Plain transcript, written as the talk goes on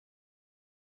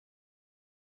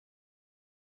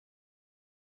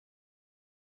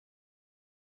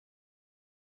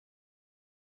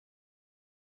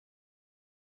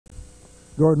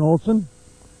Jordan Olson,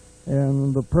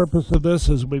 and the purpose of this,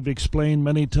 as we've explained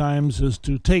many times, is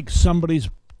to take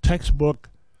somebody's textbook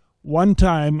one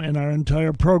time in our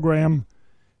entire program,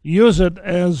 use it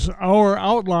as our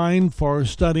outline for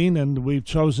studying, and we've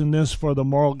chosen this for the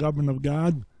moral government of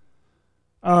God.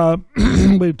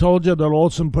 We've told you that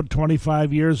Olson put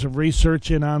 25 years of research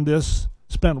in on this,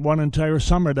 spent one entire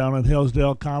summer down at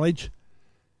Hillsdale College.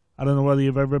 I don't know whether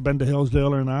you've ever been to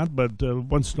Hillsdale or not, but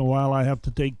once in a while I have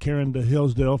to take Karen to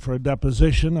Hillsdale for a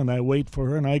deposition, and I wait for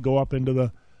her, and I go up into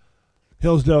the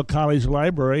Hillsdale College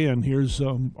Library, and here's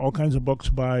all kinds of books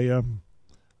by a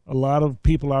lot of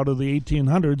people out of the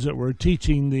 1800s that were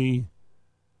teaching the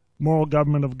moral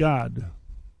government of God,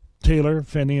 Taylor,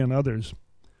 Finney, and others.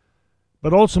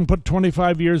 But Olson put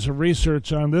 25 years of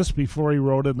research on this before he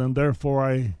wrote it, and therefore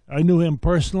I knew him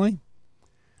personally.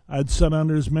 I'd sat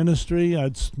under his ministry,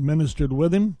 I'd ministered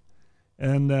with him,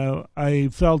 and I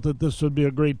felt that this would be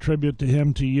a great tribute to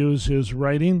him to use his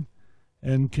writing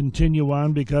and continue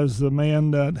on, because the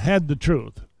man had the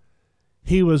truth.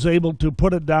 He was able to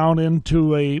put it down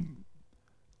into a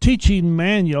teaching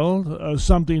manual,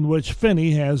 something which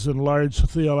Finney has in large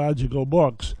theological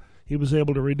books. He was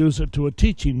able to reduce it to a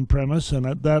teaching premise, and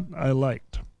that I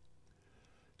liked.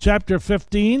 Chapter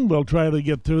 15, we'll try to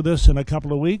get through this in a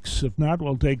couple of weeks. If not,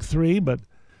 we'll take 3.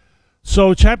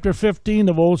 So chapter 15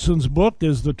 of Olson's book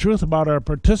is the truth about our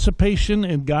participation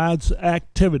in God's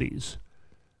activities.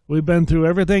 We've been through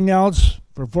everything else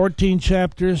for 14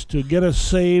 chapters to get us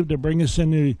saved, to bring us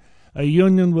into a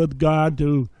union with God,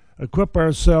 to equip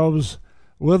ourselves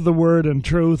with the Word and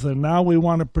truth, and now we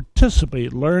want to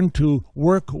participate, learn to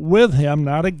work with Him,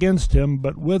 not against Him,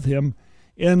 but with Him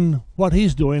in what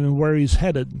He's doing and where He's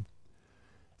headed.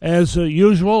 As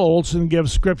usual, Olson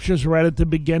gives scriptures right at the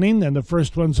beginning, and the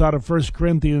first one's out of 1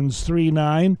 Corinthians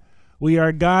 3:9. We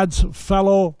are God's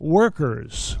fellow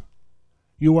workers.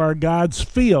 You are God's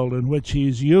field in which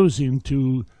He's using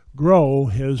to grow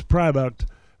His product,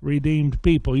 redeemed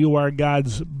people. You are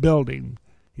God's building.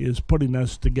 He is putting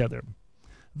us together.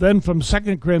 Then from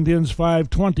 2 Corinthians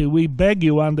 5:20, we beg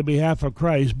you on the behalf of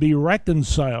Christ, be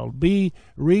reconciled, be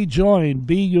rejoined,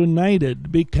 be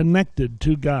united, be connected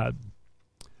to God.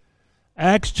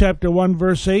 Acts chapter 1,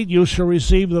 verse 8, you shall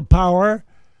receive the power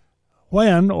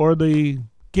when, or the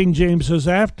King James says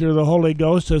after, the Holy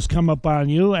Ghost has come upon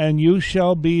you, and you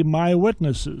shall be my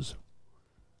witnesses.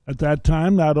 At that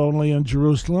time, not only in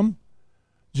Jerusalem,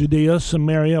 Judea,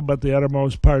 Samaria, but the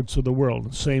uttermost parts of the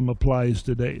world. The same applies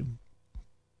today.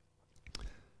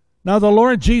 Now the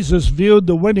Lord Jesus viewed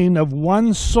the winning of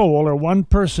one soul or one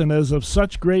person as of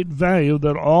such great value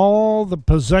that all the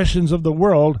possessions of the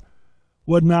world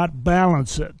would not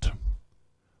balance it.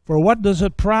 For what does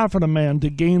it profit a man to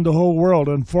gain the whole world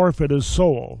and forfeit his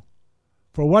soul?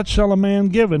 For what shall a man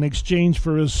give in exchange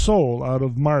for his soul? Out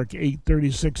of Mark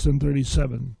 8:36 and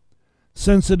 37.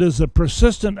 Since it is a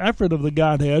persistent effort of the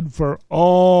Godhead for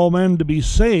all men to be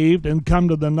saved and come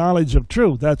to the knowledge of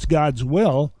truth, that's God's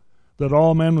will, that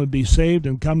all men would be saved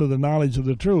and come to the knowledge of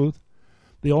the truth,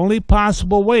 the only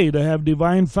possible way to have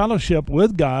divine fellowship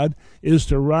with God is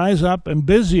to rise up and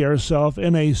busy ourselves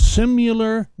in a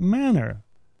similar manner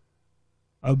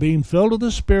of being filled with the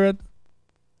Spirit,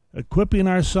 equipping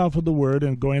ourselves with the Word,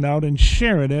 and going out and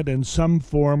sharing it in some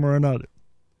form or another.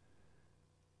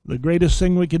 The greatest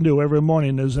thing we can do every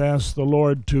morning is ask the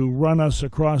Lord to run us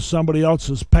across somebody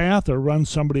else's path or run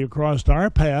somebody across our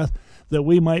path that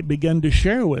we might begin to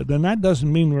share with. And that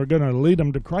doesn't mean we're going to lead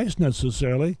them to Christ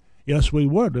necessarily. Yes, we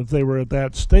would if they were at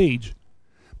that stage.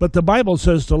 But the Bible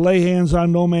says to lay hands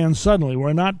on no man suddenly.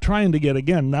 We're not trying to get,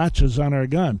 again, notches on our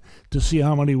gun to see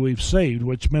how many we've saved,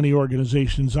 which many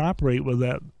organizations operate with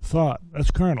that thought.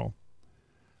 That's carnal.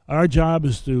 Our job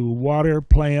is to water,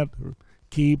 plant,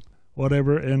 keep,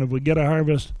 whatever, and if we get a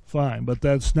harvest, fine. But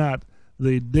that's not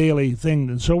the daily thing.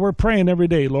 And so we're praying every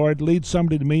day, Lord, lead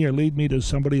somebody to me or lead me to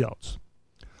somebody else.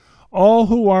 All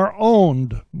who are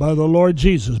owned by the Lord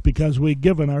Jesus, because we've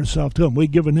given ourselves to Him.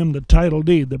 We've given Him the title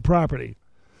deed, the property.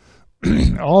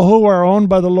 All who are owned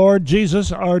by the Lord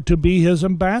Jesus are to be His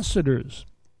ambassadors.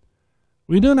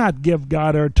 We do not give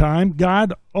God our time.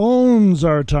 God owns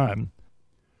our time.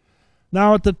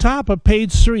 Now at the top of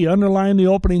page 3, underline the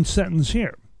opening sentence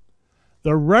here.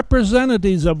 The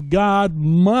representatives of God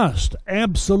must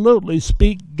absolutely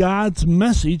speak God's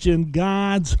message in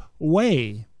God's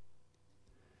way.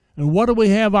 And what do we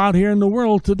have out here in the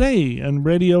world today? In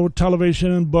radio,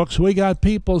 television, and books, we got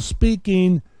people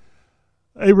speaking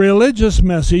a religious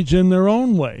message in their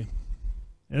own way.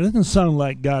 It doesn't sound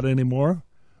like God anymore.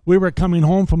 We were coming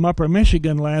home from Upper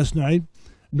Michigan last night,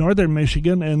 northern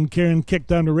Michigan, and Karen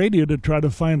kicked on the radio to try to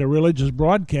find a religious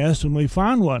broadcast, and we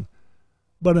found one.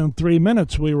 But in 3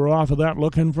 minutes, we were off of that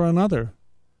looking for another.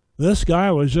 This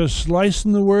guy was just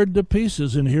slicing the word to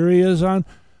pieces, and here he is on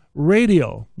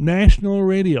radio, national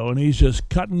radio, and he's just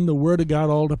cutting the Word of God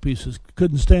all to pieces.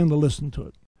 Couldn't stand to listen to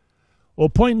it. Well,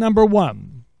 point number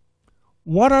 1.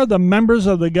 What are the members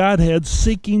of the Godhead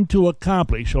seeking to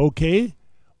accomplish? Okay,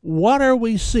 what are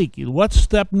we seeking? What's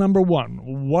step number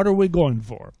 1? What are we going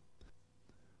for?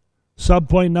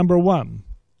 Subpoint number 1.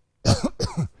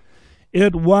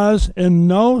 It was in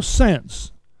no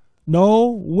sense, no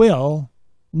will,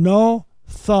 no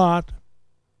thought,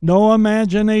 no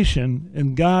imagination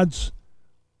in God's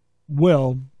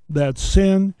will that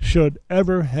sin should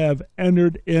ever have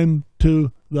entered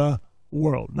into the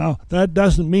world. Now, that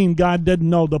doesn't mean God didn't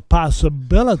know the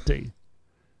possibility,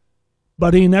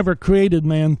 but he never created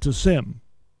man to sin.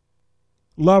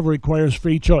 Love requires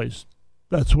free choice.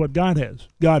 That's what God has.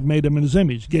 God made him in his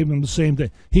image, gave him the same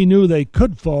thing. He knew they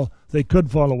could fall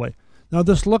away. Now,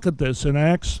 just look at this in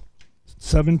Acts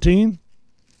 17,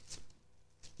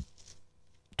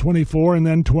 24, and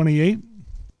then 28.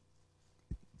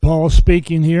 Paul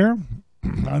speaking here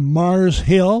on Mars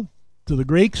Hill to the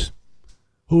Greeks,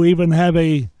 who even have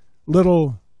a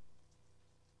little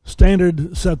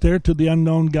standard set there to the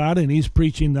unknown God, and he's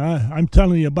preaching, I'm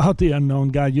telling you about the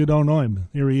unknown God. You don't know him.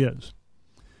 Here he is.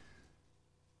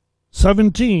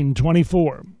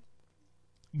 17:24.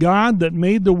 God that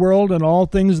made the world and all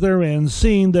things therein,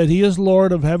 seeing that he is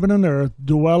Lord of heaven and earth,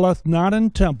 dwelleth not in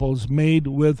temples made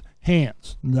with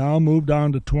hands. Now move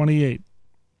down to 28.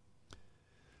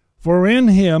 For in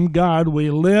him, God, we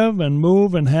live and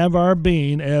move and have our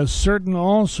being, as certain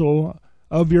also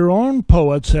of your own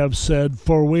poets have said,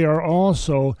 for we are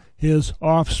also his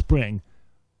offspring.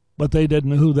 But they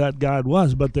didn't know who that God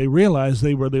was, but they realized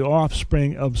they were the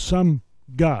offspring of some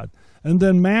God. And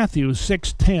then Matthew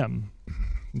 6:10.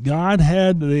 God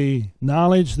had the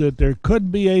knowledge that there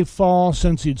could be a fall,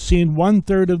 since he'd seen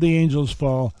 1/3 of the angels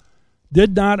fall,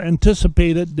 did not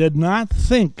anticipate it, did not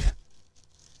think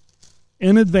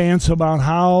in advance about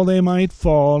how they might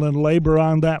fall and labor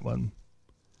on that one.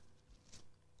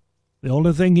 The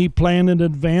only thing he planned in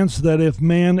advance, that if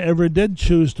man ever did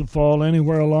choose to fall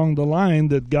anywhere along the line,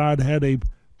 that God had a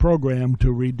program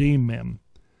to redeem him.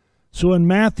 So in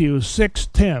Matthew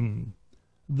 6:10,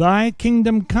 thy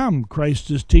kingdom come,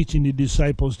 Christ is teaching the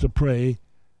disciples to pray,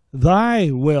 thy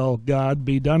will, God,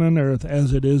 be done on earth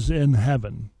as it is in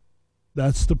heaven.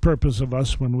 That's the purpose of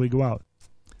us when we go out.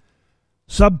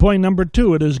 Subpoint number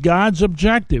 2, it is God's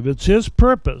objective. It's his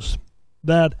purpose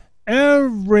that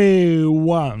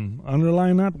everyone,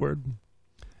 underline that word,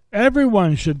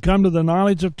 everyone should come to the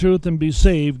knowledge of truth and be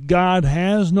saved. God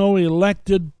has no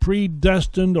elected,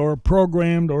 predestined, or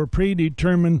programmed, or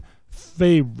predetermined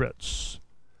favorites.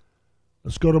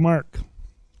 Let's go to Mark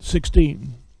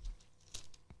 16.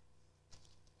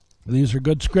 These are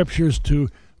good scriptures to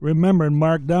remember and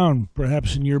mark down,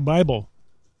 perhaps in your Bible.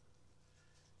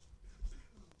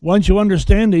 Once you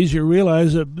understand these, you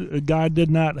realize that God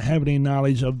did not have any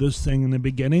knowledge of this thing in the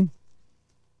beginning.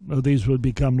 These would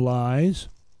become lies.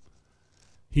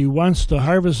 He wants to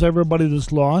harvest everybody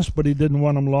that's lost, but he didn't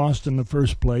want them lost in the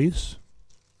first place.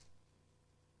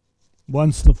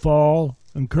 Once the fall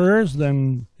occurs,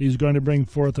 then he's going to bring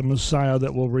forth a Messiah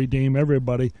that will redeem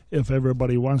everybody, if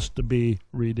everybody wants to be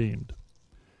redeemed.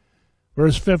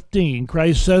 Verse 15,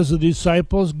 Christ says to the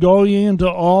disciples, go ye into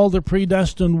all the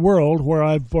predestined world, where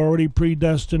I've already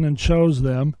predestined and chose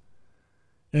them,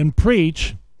 and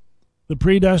preach the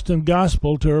predestined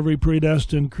gospel to every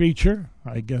predestined creature?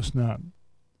 I guess not.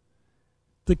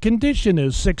 The condition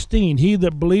is 16, he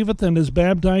that believeth and is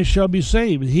baptized shall be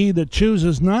saved. He that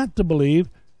chooses not to believe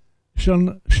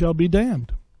shall be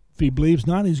damned. If he believes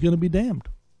not, he's going to be damned.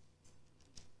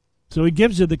 So he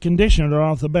gives you the condition right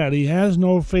off the bat. He has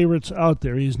no favorites out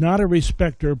there. He's not a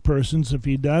respecter of persons. If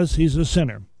he does, he's a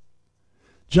sinner.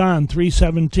 John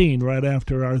 3:17, right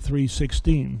after our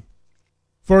 3:16.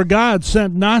 For God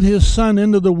sent not his Son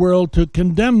into the world to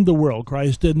condemn the world.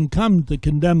 Christ didn't come to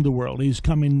condemn the world. He's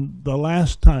coming the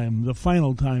last time, the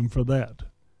final time for that.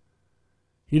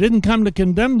 He didn't come to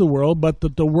condemn the world, but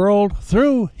that the world,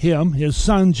 through him, his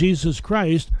Son, Jesus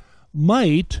Christ,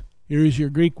 might, here's your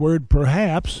Greek word,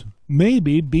 perhaps,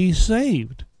 maybe be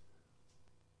saved.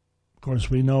 Of course,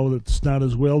 we know that it's not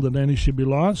his will that any should be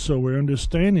lost, so we're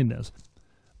understanding this.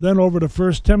 Then over to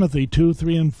 1 Timothy 2,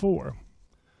 3, and 4.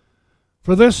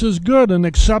 For this is good and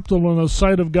acceptable in the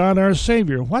sight of God our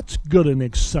Savior. What's good and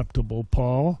acceptable,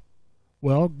 Paul?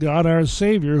 Well, God our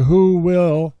Savior, who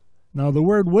will, now the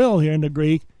word will here in the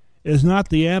Greek is not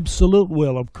the absolute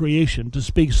will of creation, to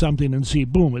speak something and see,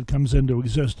 boom, it comes into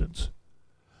existence.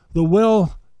 The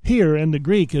will here in the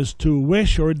Greek is to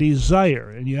wish or desire.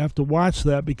 And you have to watch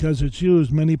that because it's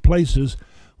used many places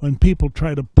when people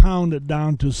try to pound it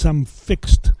down to some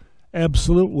fixed,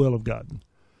 absolute will of God.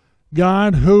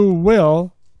 God who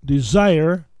will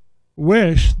desire,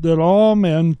 wish that all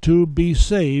men to be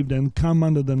saved and come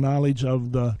unto the knowledge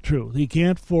of the truth. He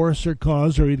can't force or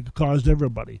cause, or he caused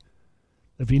everybody.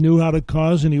 If he knew how to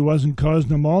cause and he wasn't causing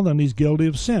them all, then he's guilty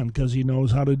of sin because he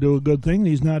knows how to do a good thing and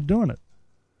he's not doing it.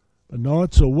 But no,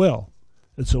 it's a will.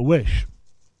 It's a wish.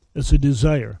 It's a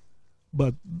desire.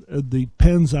 But it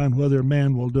depends on whether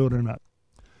man will do it or not.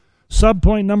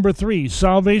 Subpoint number 3,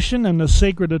 salvation and the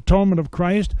sacred atonement of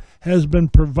Christ has been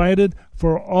provided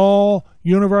for all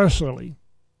universally.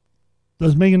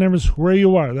 Doesn't make a difference where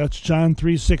you are. That's John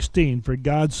 3:16. For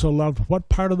God so loved what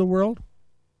part of the world?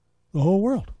 The whole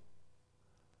world.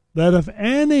 That if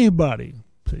anybody,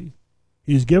 see,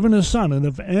 he's given his son, and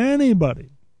if anybody,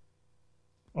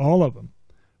 all of them.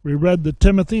 We read the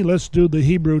Timothy, let's do the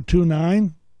Hebrew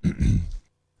 2:9.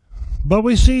 But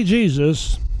we see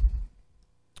Jesus,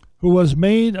 who was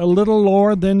made a little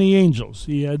lower than the angels.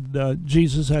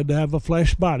 Jesus had to have a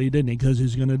flesh body, didn't he, because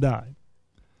he's going to die.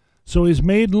 So he's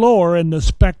made lower in the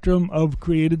spectrum of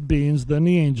created beings than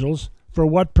the angels. For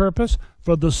what purpose?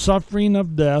 For the suffering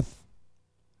of death,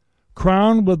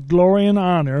 crowned with glory and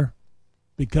honor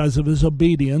because of his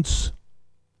obedience,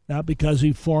 not because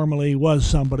he formerly was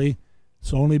somebody.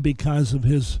 It's only because of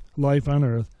his life on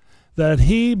earth, that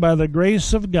he, by the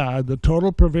grace of God, the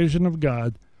total provision of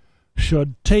God,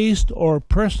 should taste or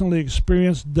personally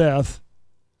experience death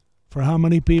for how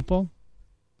many people?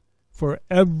 For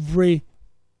every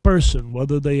person,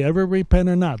 whether they ever repent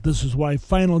or not. This is why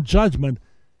final judgment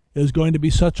is going to be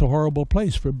such a horrible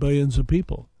place for billions of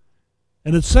people.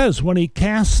 And it says when he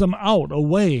casts them out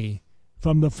away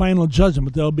from the final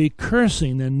judgment, there'll be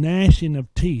cursing and gnashing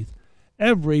of teeth.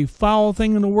 Every foul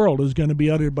thing in the world is going to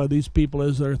be uttered by these people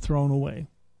as they're thrown away.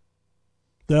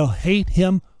 They'll hate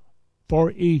him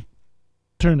for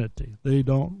eternity. They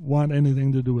don't want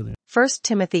anything to do with him. 1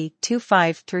 Timothy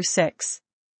 2:5-6.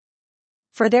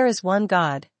 For there is one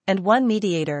God, and one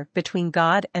mediator between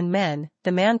God and men,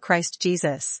 the man Christ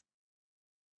Jesus,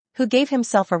 who gave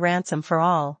himself a ransom for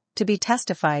all, to be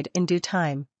testified in due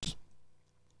time.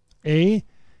 A,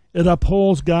 it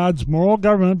upholds God's moral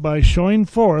government by showing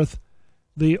forth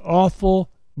the awful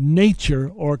nature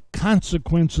or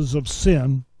consequences of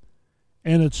sin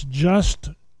and its just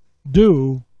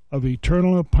due of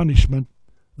eternal punishment,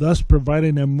 thus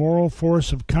providing a moral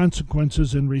force of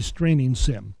consequences in restraining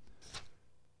sin.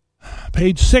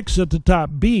 Page 6 at the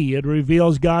top, B, it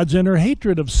reveals God's inner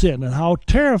hatred of sin and how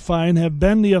terrifying have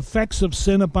been the effects of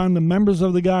sin upon the members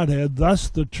of the Godhead, thus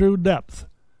the true depth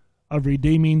of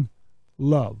redeeming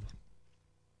love.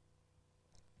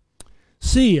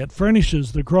 C, it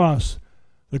furnishes the cross,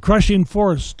 the crushing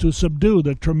force to subdue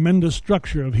the tremendous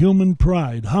structure of human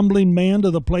pride, humbling man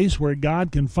to the place where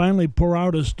God can finally pour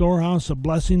out a storehouse of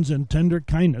blessings and tender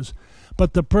kindness.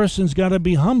 But the person's got to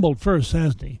be humbled first,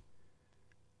 hasn't he?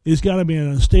 He's got to be in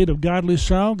a state of godly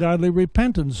sorrow, godly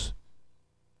repentance,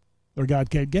 or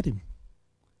God can't get him.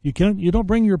 You don't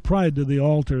bring your pride to the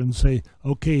altar and say,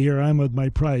 okay, here I'm with my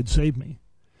pride, save me.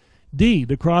 D,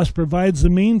 the cross provides the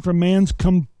mean for man's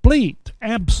complete,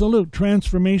 absolute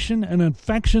transformation and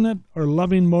affectionate or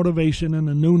loving motivation in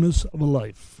the newness of a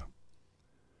life.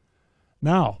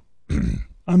 Now,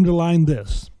 underline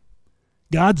this.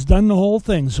 God's done the whole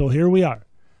thing, so here we are.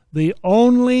 The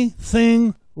only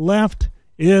thing left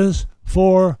is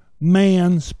for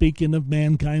man, speaking of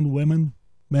mankind, women,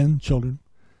 men, children.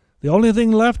 The only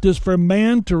thing left is for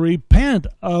man to repent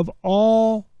of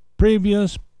all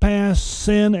previous past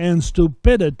sin and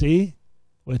stupidity,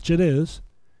 which it is,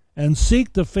 and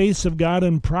seek the face of God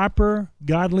in proper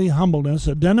godly humbleness,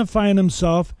 identifying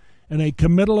himself in a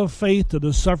committal of faith to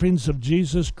the sufferings of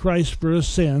Jesus Christ for his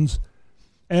sins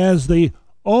as the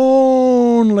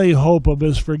only hope of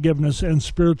his forgiveness and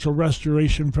spiritual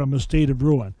restoration from a state of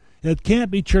ruin. It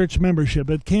can't be church membership.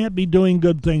 It can't be doing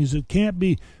good things. It can't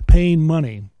be paying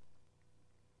money.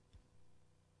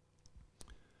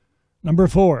 Number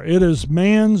 4, it is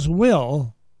man's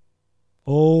will.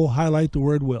 Oh, highlight the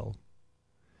word will.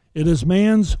 It is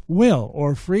man's will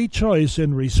or free choice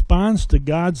in response to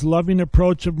God's loving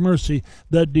approach of mercy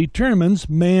that determines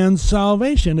man's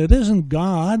salvation. It isn't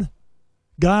God.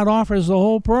 God offers the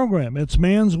whole program. It's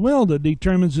man's will that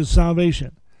determines his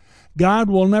salvation. God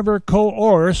will never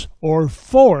coerce or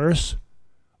force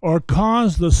or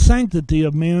cause the sanctity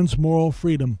of man's moral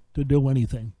freedom to do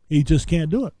anything. He just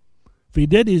can't do it. If he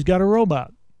did, he's got a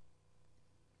robot.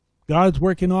 God's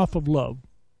working off of love.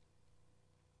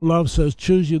 Love says,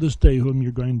 choose you this day whom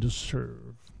you're going to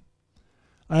serve.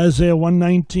 Isaiah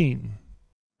 1:19.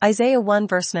 Isaiah 1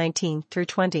 verse 19 through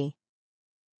 20.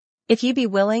 If ye be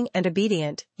willing and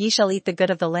obedient, ye shall eat the good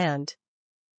of the land.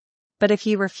 But if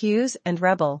ye refuse and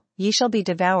rebel, ye shall be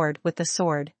devoured with the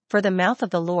sword, for the mouth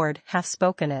of the Lord hath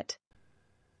spoken it.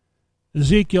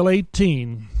 Ezekiel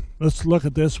 18. Let's look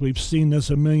at this. We've seen this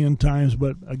a million times,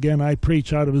 but again, I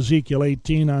preach out of Ezekiel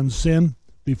 18 on sin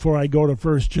before I go to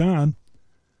 1 John.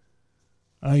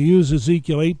 I use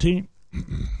Ezekiel 18.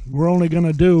 We're only going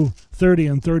to do 30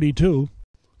 and 32.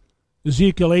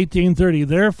 Ezekiel 18:30.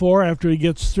 Therefore, after he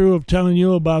gets through of telling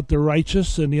you about the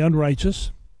righteous and the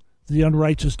unrighteous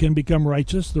can become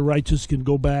righteous. The righteous can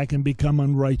go back and become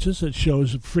unrighteous. It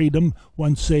shows freedom,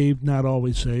 once saved, not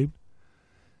always saved.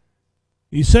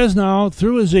 He says now,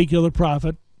 through Ezekiel the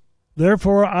prophet,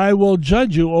 therefore I will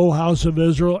judge you, O house of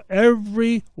Israel,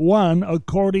 every one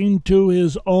according to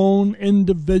his own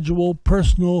individual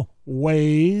personal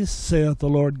ways, saith the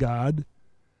Lord God.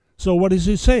 So what does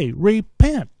he say?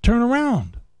 Repent, turn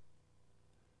around.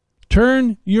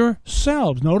 Turn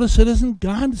yourselves. Notice it isn't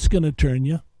God that's going to turn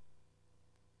you.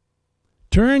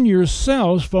 Turn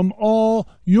yourselves from all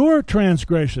your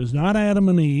transgressions, not Adam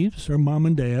and Eve's or mom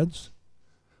and dad's,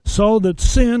 so that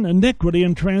sin, iniquity,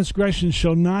 and transgression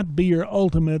shall not be your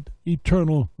ultimate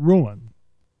eternal ruin.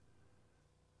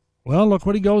 Well, look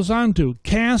what he goes on to.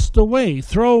 Cast away,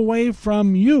 throw away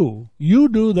from you. You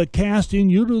do the casting,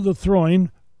 you do the throwing.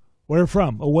 Where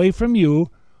from? Away from you,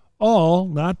 all,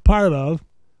 not part of,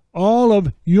 all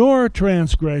of your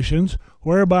transgressions,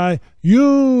 whereby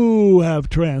you have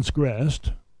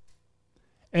transgressed,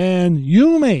 and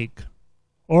you make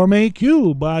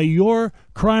you by your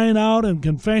crying out and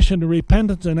confession and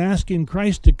repentance and asking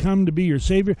Christ to come to be your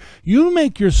Savior, you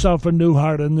make yourself a new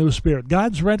heart and a new spirit.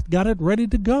 God's got it ready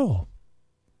to go.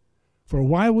 For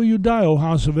why will you die, O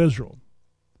house of Israel?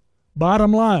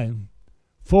 Bottom line,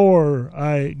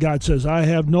 God says, I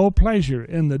have no pleasure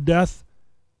in the death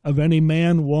of any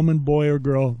man, woman, boy, or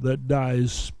girl that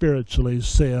dies spiritually,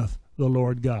 saith the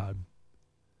Lord God.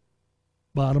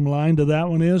 Bottom line to that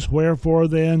one is, wherefore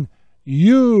then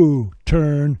you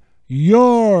turn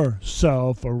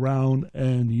yourself around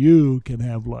and you can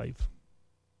have life.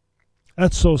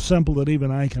 That's so simple that even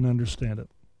I can understand it.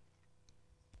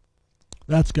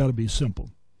 That's got to be simple.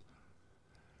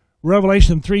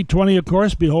 Revelation 3:20, of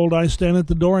course, behold, I stand at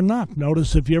the door and knock.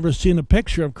 Notice if you ever seen a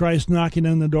picture of Christ knocking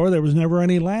on the door, there was never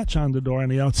any latch on the door on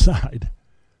the outside.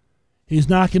 He's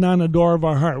knocking on the door of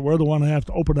our heart. We're the one who have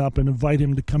to open up and invite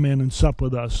him to come in and sup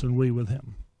with us and we with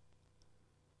him.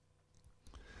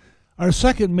 Our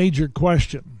second major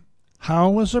question,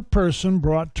 how is a person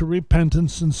brought to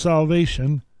repentance and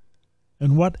salvation,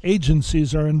 and what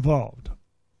agencies are involved?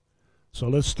 So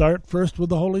let's start first with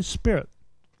the Holy Spirit.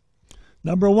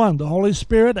 Number one, the Holy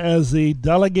Spirit, as the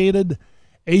delegated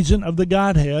agent of the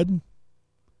Godhead,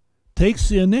 takes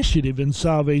the initiative in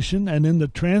salvation and in the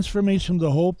transformation of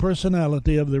the whole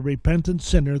personality of the repentant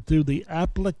sinner through the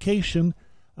application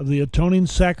of the atoning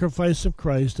sacrifice of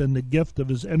Christ and the gift of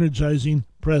his energizing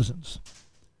presence.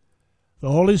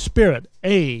 The Holy Spirit,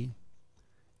 A,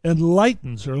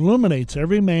 enlightens or illuminates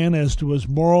every man as to his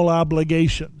moral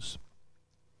obligations.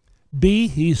 B,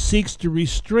 he seeks to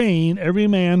restrain every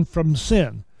man from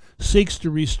sin. Seeks to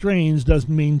restrain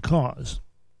doesn't mean cause,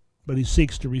 but he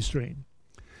seeks to restrain.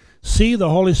 C, the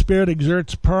Holy Spirit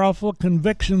exerts powerful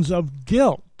convictions of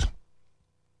guilt.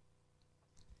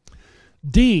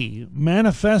 D,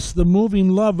 manifests the moving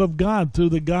love of God through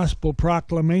the gospel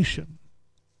proclamation.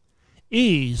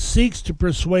 E, seeks to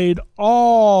persuade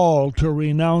all to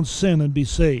renounce sin and be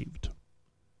saved.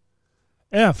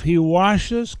 F, he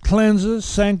washes, cleanses,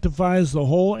 sanctifies the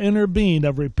whole inner being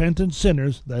of repentant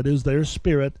sinners, that is, their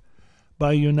spirit,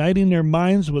 by uniting their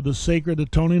minds with the sacred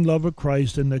atoning love of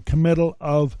Christ and the committal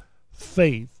of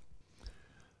faith.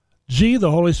 G,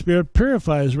 the Holy Spirit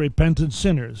purifies repentant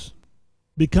sinners,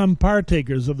 become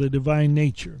partakers of the divine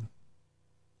nature.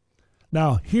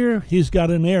 Now, here he's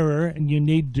got an error, and you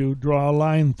need to draw a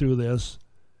line through this.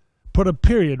 Put a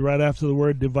period right after the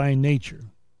word divine nature.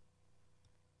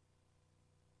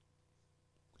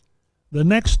 The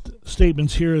next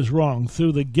statement here is wrong.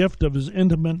 Through the gift of his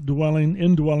intimate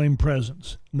indwelling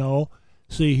presence. No.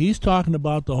 See, he's talking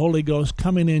about the Holy Ghost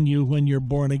coming in you when you're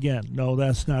born again. No,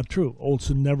 that's not true.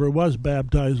 Olson never was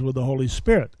baptized with the Holy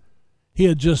Spirit. He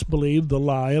had just believed the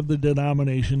lie of the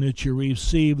denomination that you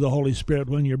receive the Holy Spirit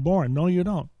when you're born. No, you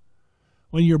don't.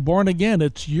 When you're born again,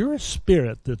 it's your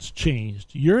spirit that's changed.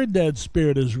 Your dead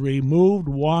spirit is removed,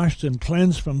 washed, and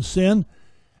cleansed from sin.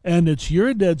 And it's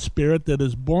your dead spirit that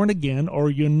is born again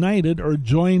or united or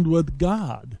joined with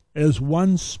God as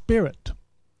one spirit.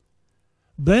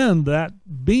 then that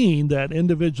being, that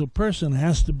individual person,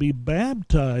 has to be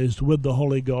baptized with the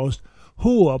Holy Ghost,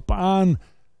 who, upon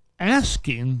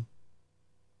asking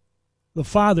the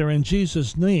Father in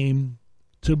Jesus' name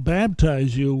to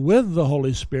baptize you with the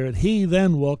Holy Spirit, he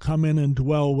then will come in and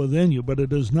dwell within you. But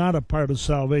it is not a part of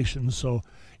salvation, so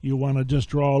you want to just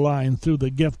draw a line through the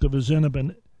gift of his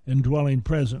intimate indwelling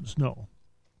presence. No.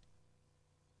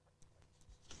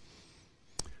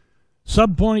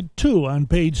 Subpoint 2 on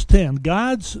page 10.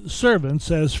 God's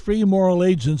servants as free moral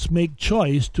agents make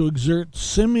choice to exert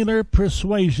similar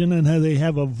persuasion, and they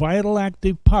have a vital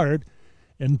active part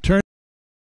in turning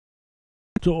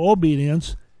to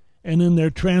obedience and in their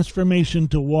transformation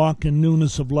to walk in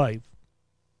newness of life.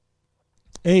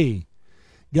 A.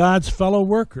 God's fellow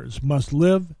workers must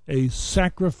live a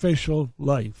sacrificial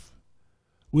life.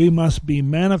 We must be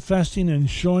manifesting and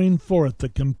showing forth the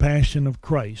compassion of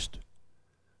Christ.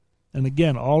 And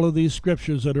again, all of these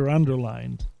scriptures that are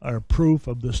underlined are proof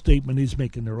of the statement he's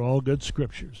making. They're all good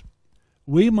scriptures.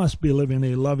 We must be living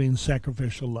a loving,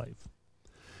 sacrificial life.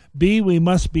 B, we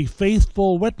must be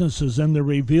faithful witnesses in the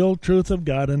revealed truth of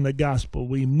God in the gospel.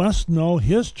 We must know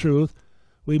his truth.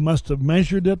 We must have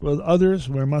measured it with others.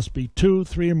 There must be 2,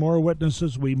 3 or more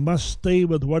witnesses. We must stay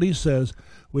with what he says.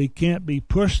 We can't be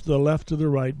pushed to the left or the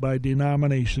right by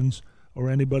denominations or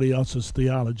anybody else's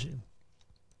theology.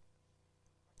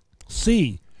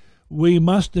 C, we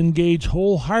must engage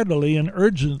wholeheartedly and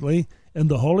urgently in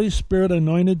the Holy Spirit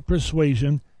anointed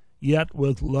persuasion, yet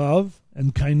with love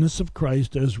and kindness of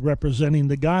Christ as representing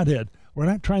the Godhead. We're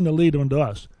not trying to lead them to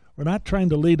us. We're not trying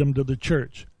to lead them to the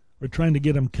church. We're trying to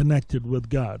get them connected with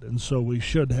God, and so we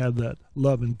should have that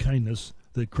love and kindness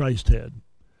that Christ had.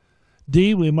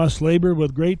 D, we must labor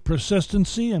with great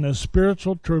persistency and a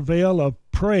spiritual travail of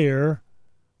prayer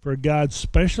for God's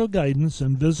special guidance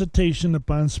and visitation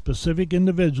upon specific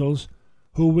individuals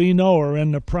who we know are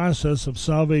in the process of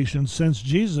salvation, since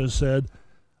Jesus said,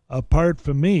 apart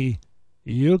from me,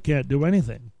 you can't do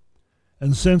anything.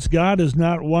 And since God is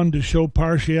not one to show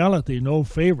partiality, no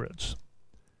favorites,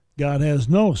 God has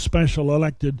no special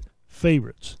elected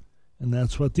favorites. And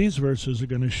that's what these verses are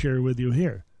going to share with you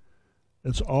here.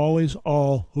 It's always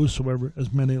all, whosoever,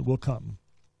 as many will come.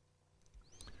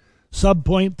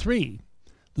 Subpoint 3.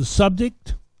 The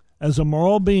subject, as a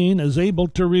moral being, is able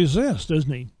to resist,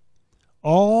 isn't he?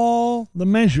 All the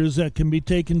measures that can be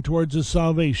taken towards his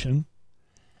salvation.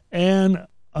 And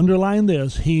underline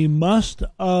this, he must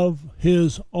of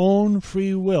his own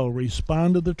free will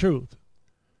respond to the truth.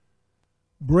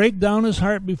 Break down his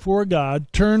heart before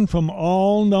God, turn from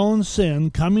all known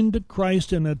sin, coming to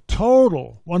Christ in a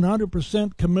total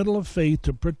 100% committal of faith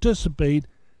to participate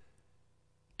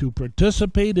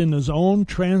in his own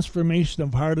transformation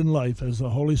of heart and life as the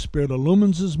Holy Spirit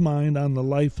illumines his mind on the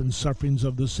life and sufferings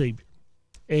of the Savior.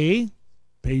 A,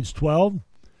 page 12,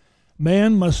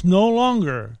 man must no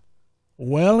longer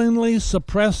willingly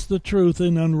suppress the truth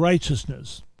in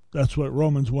unrighteousness. That's what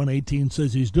Romans 1:18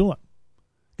 says he's doing.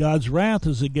 God's wrath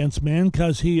is against man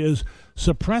because he is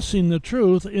suppressing the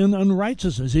truth in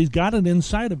unrighteousness. He's got it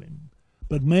inside of him.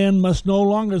 But man must no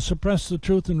longer suppress the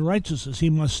truth in righteousness. He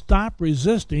must stop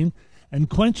resisting and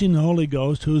quenching the Holy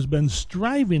Ghost, who has been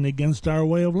striving against our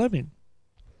way of living.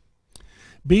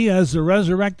 B, as the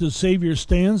resurrected Savior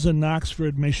stands and knocks for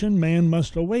admission, man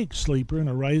must awake, sleeper, and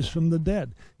arise from the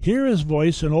dead. Hear his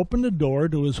voice and open the door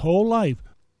to his whole life.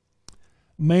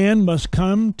 Man must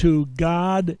come to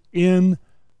God in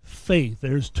faith.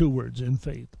 There's 2 words, in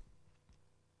faith.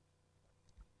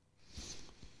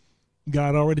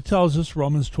 God already tells us,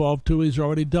 Romans 12:2, he's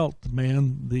already dealt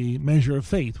man the measure of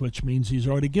faith, which means he's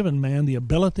already given man the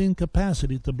ability and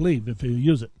capacity to believe if he'll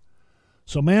use it.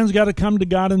 So man's got to come to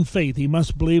God in faith. He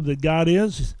must believe that God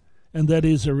is and that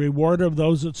he's a rewarder of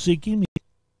those that seek him.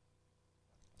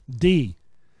 D,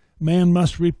 man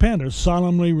must repent or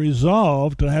solemnly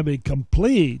resolve to have a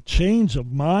complete change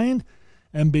of mind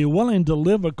and be willing to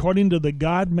live according to the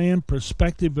God-man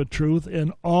perspective of truth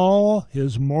in all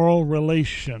his moral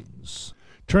relations,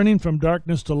 turning from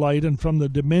darkness to light and from the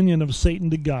dominion of Satan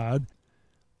to God.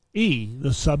 E,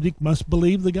 the subject must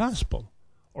believe the gospel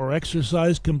or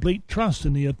exercise complete trust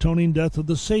in the atoning death of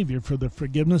the Savior for the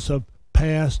forgiveness of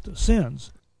past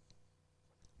sins.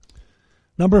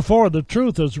 Number 4, the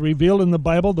truth is revealed in the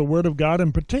Bible, the Word of God,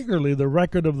 and particularly the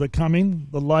record of the coming,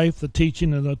 the life, the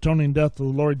teaching, and atoning death of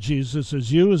the Lord Jesus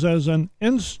is used as an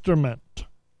instrument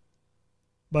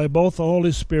by both the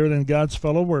Holy Spirit and God's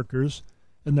fellow workers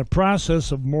in the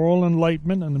process of moral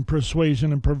enlightenment and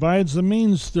persuasion, and provides the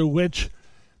means through which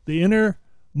the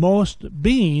innermost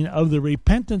being of the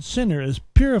repentant sinner is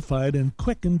purified and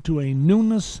quickened to a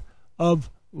newness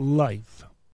of life.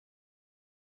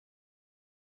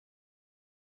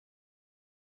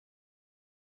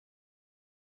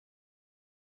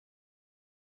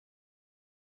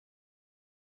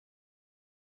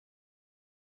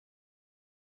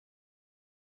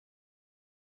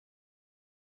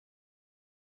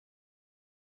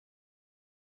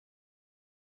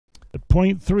 At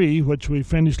point 3, which we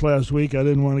finished last week, I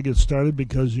didn't want to get started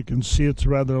because you can see it's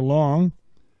rather long.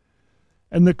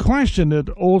 And the question that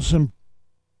Olson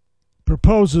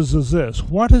proposes is this: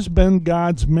 what has been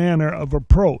God's manner of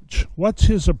approach? What's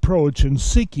his approach in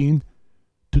seeking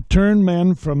to turn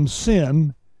men from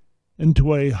sin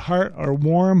into a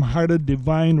warm-hearted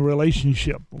divine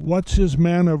relationship? What's his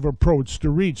manner of approach to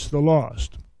reach the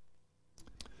lost?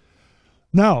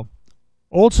 Now,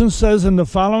 Olson says in the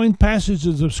following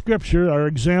passages of Scripture are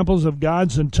examples of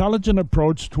God's intelligent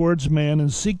approach towards man in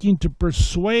seeking to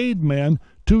persuade men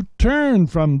to turn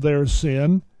from their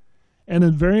sin, and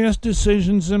in various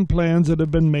decisions and plans that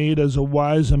have been made as a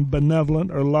wise and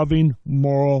benevolent or loving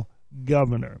moral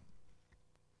governor.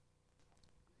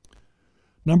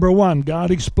 Number 1, God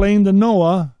explained to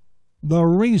Noah the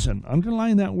reason.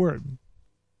 Underline that word.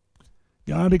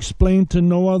 God explained to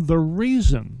Noah the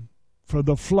reason for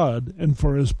the flood and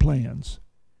for his plans.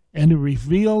 And he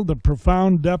revealed the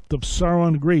profound depth of sorrow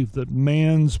and grief that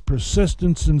man's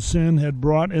persistence in sin had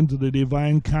brought into the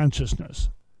divine consciousness.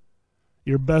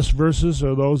 Your best verses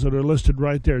are those that are listed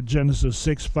right there, Genesis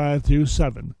 6, 5 through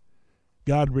 7.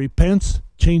 God repents,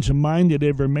 changed the mind that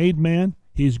ever made man.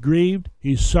 He's grieved,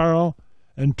 he's sorrow,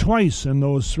 and twice in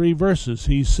those 3 verses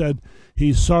he said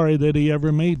he's sorry that he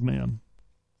ever made man.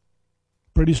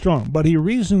 Pretty strong. But he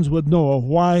reasons with Noah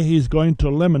why he's going to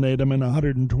eliminate him in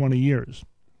 120 years.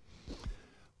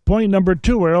 Point number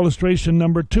 2, or illustration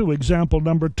number 2, example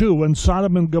number 2, when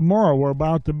Sodom and Gomorrah were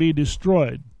about to be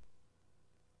destroyed.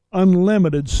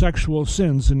 Unlimited sexual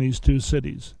sins in these 2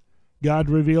 cities. God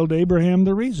revealed to Abraham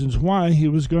the reasons why he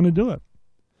was going to do it.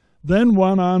 Then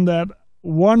went on that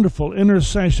wonderful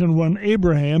intercession when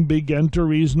Abraham began to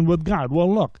reason with God.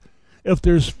 Well, look, if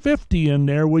there's 50 in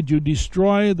there, would you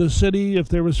destroy the city if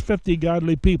there was 50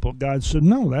 godly people? God said,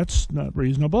 no, that's not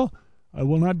reasonable. I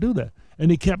will not do that.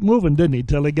 And he kept moving, didn't he,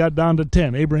 till he got down to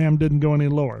 10. Abraham didn't go any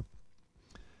lower.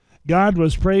 God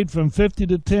was prayed from 50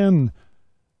 to 10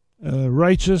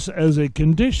 righteous as a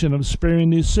condition of sparing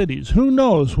these cities. Who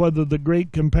knows whether the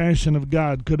great compassion of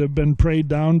God could have been prayed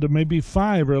down to maybe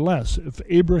 5 or less if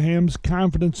Abraham's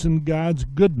confidence in God's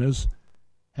goodness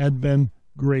had been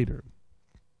greater.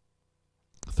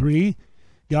 3,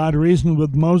 God reasoned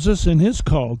with Moses in his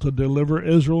call to deliver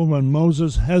Israel when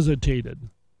Moses hesitated.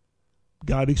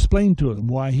 God explained to him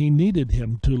why he needed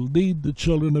him to lead the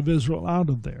children of Israel out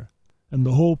of there and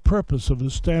the whole purpose of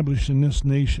establishing this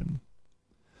nation.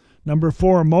 Number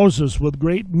 4, Moses, with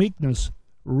great meekness,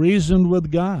 reasoned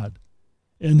with God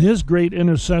in his great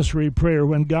intercessory prayer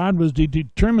when God was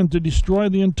determined to destroy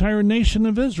the entire nation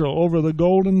of Israel over the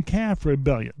golden calf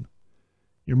rebellion.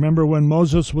 You remember when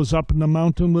Moses was up in the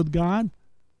mountain with God?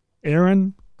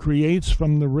 Aaron creates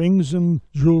from the rings and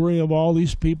jewelry of all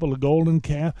these people a golden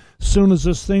calf. As soon as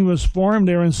this thing was formed,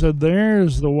 Aaron said,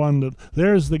 there's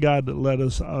the God that led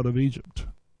us out of Egypt.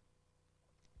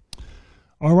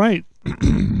 All right.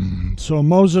 So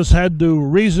Moses had to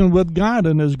reason with God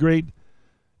in his great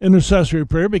intercessory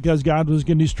prayer because God was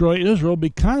going to destroy Israel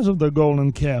because of the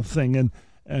golden calf thing.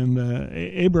 And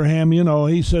Abraham,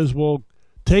 he says, well,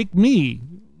 take me.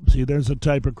 See, there's a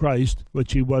type of Christ,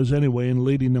 which he was anyway, in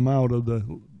leading them out of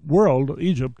the world,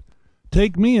 Egypt.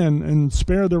 Take me and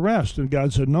spare the rest. And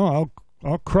God said, no,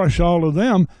 I'll crush all of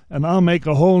them, and I'll make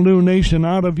a whole new nation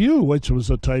out of you, which was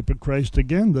a type of Christ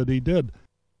again that he did.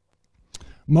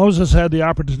 Moses had the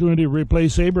opportunity to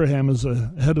replace Abraham as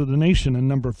the head of the nation in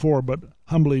number 4, but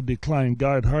humbly declined.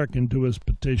 God hearkened to his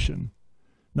petition.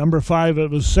 Number 5,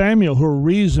 it was Samuel who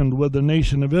reasoned with the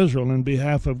nation of Israel in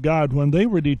behalf of God when they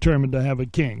were determined to have a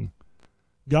king.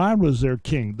 God was their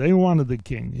king. They wanted the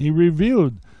king. He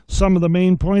reviewed some of the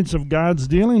main points of God's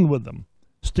dealing with them,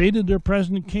 stated their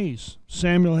present case.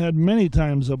 Samuel had many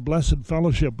times a blessed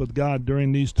fellowship with God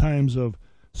during these times of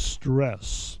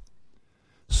stress.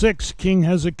 6, King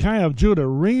Hezekiah of Judah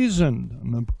reasoned,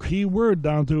 and the key word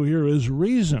down through here is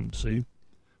reasoned, see,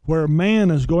 where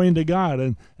man is going to God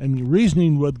and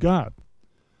reasoning with God.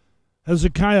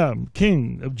 Hezekiah,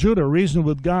 king of Judah, reasoned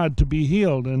with God to be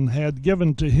healed and had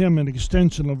given to him an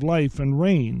extension of life and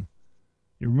reign.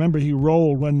 You remember he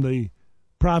rolled when the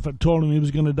prophet told him he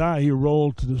was going to die. He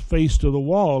rolled to his face to the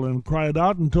wall and cried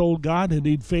out and told God that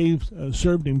he'd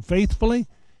served him faithfully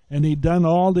and he'd done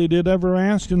all they did ever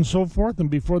ask and so forth. And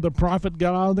before the prophet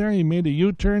got out of there, he made a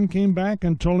U-turn, came back,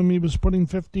 and told him he was putting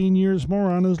 15 years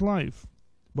more on his life.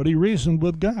 But he reasoned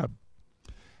with God.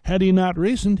 Had he not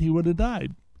reasoned, he would have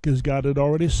died, because God had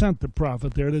already sent the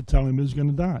prophet there to tell him he was going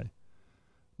to die.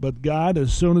 But God,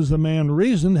 as soon as the man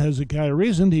reasoned, Hezekiah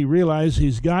reasoned, he realized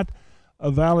he's got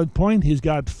a valid point, he's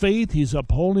got faith, he's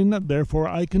upholding it, therefore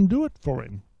I can do it for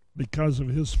him because of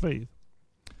his faith.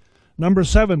 Number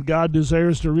 7, God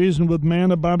desires to reason with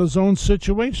man about his own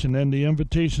situation and the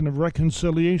invitation of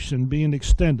reconciliation being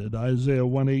extended. Isaiah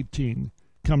 1:18.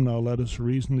 Come now, let us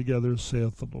reason together,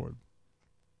 saith the Lord.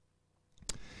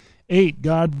 8,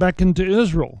 God beckoned to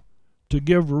Israel to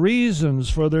give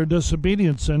reasons for their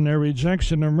disobedience and their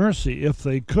rejection of mercy, if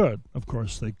they could. Of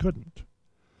course, they couldn't.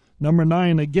 Number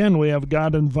 9, again, we have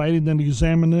God inviting an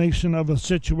examination of a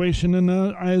situation in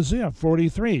Isaiah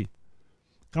 43.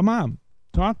 Come on,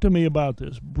 talk to me about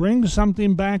this. Bring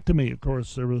something back to me. Of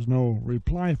course, there was no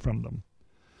reply from them.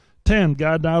 10,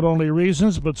 God not only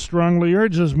reasons, but strongly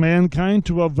urges mankind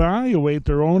to evaluate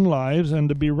their own lives and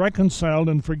to be reconciled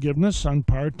in forgiveness and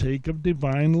partake of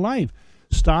divine life.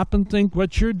 Stop and think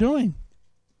what you're doing.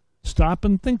 Stop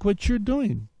and think what you're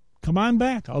doing. Come on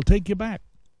back. I'll take you back.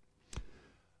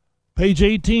 Page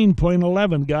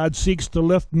 18.11, God seeks to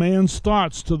lift man's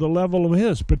thoughts to the level of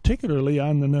his, particularly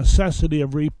on the necessity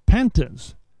of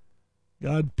repentance.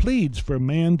 God pleads for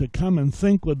man to come and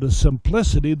think with the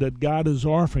simplicity that God is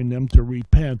offering them to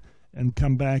repent and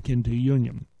come back into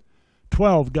union.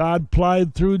 12, God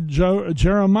plied through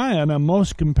Jeremiah in a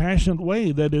most compassionate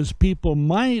way that his people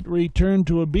might return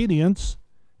to obedience,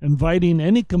 inviting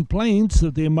any complaints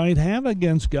that they might have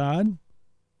against God,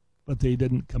 but they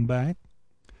didn't come back.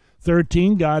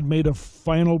 13, God made a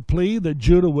final plea that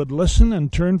Judah would listen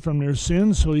and turn from their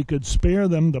sins so he could spare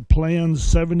them the planned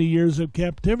 70 years of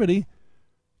captivity.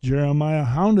 Jeremiah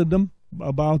hounded them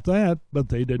about that, but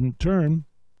they didn't turn.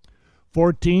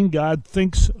 14, God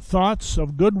thinks thoughts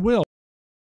of goodwill.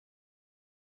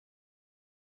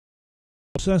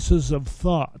 Processes of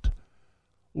thought.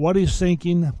 What he's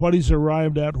thinking, what he's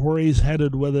arrived at, where he's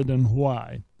headed with it, and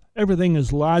why. Everything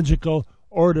is logical,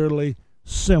 orderly,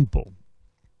 simple.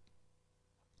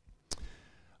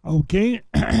 Okay.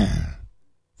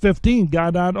 15,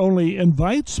 God not only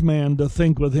invites man to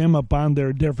think with him upon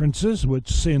their differences,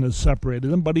 which sin has separated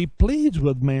them, but he pleads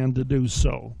with man to do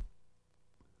so.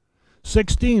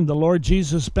 16, the Lord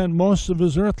Jesus spent most of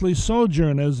his earthly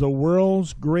sojourn as the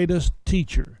world's greatest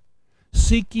teacher,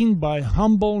 seeking by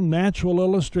humble natural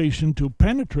illustration to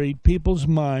penetrate people's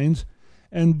minds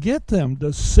and get them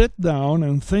to sit down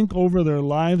and think over their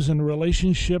lives and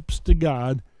relationships to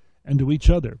God and to each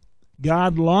other.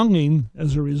 God longing,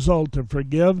 as a result, to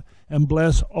forgive and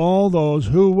bless all those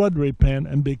who would repent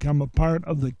and become a part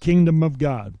of the kingdom of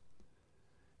God.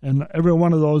 And every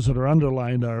one of those that are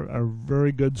underlined are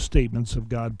very good statements of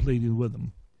God pleading with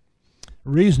them,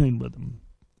 reasoning with them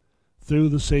through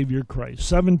the Savior Christ.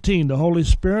 17, the Holy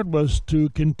Spirit was to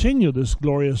continue this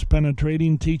glorious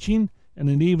penetrating teaching in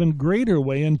an even greater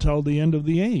way until the end of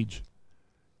the age,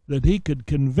 that he could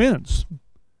convince.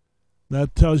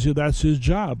 That tells you that's his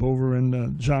job over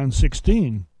in John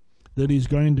 16, that he's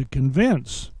going to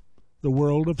convince the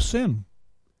world of sin.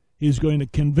 He's going to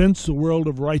convince the world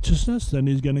of righteousness, and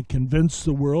he's going to convince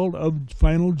the world of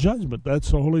final judgment.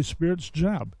 That's the Holy Spirit's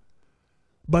job.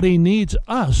 But he needs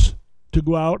us to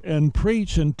go out and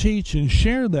preach and teach and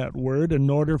share that word in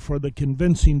order for the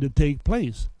convincing to take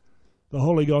place. The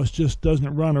Holy Ghost just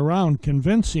doesn't run around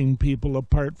convincing people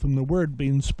apart from the word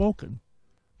being spoken.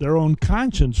 Their own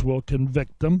conscience will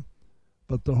convict them,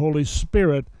 but the Holy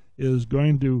Spirit is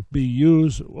going to be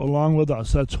used along with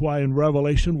us. That's why in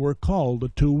Revelation we're called the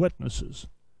two witnesses.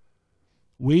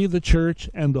 We, the church,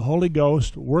 and the Holy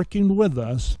Ghost working with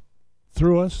us,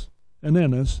 through us, and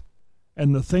in us,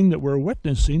 and the thing that we're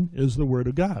witnessing is the Word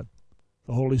of God.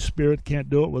 The Holy Spirit can't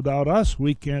do it without us.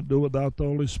 We can't do it without the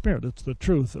Holy Spirit. It's the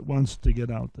truth that wants to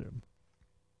get out there.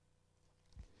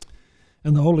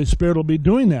 And the Holy Spirit will be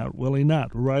doing that, will he not,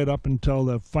 right up until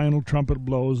the final trumpet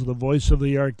blows, the voice of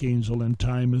the archangel, and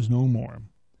time is no more.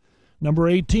 Number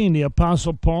 18, the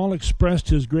Apostle Paul expressed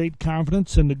his great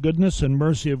confidence in the goodness and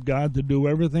mercy of God to do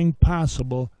everything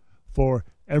possible for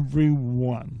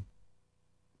everyone.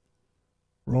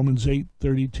 Romans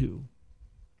 8:32.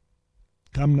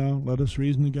 Come now, let us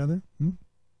reason together.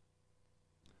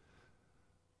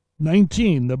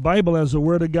 19, the Bible as the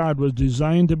Word of God was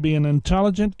designed to be an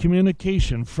intelligent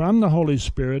communication from the Holy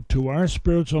Spirit to our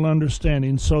spiritual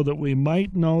understanding so that we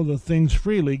might know the things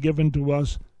freely given to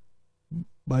us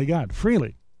by God.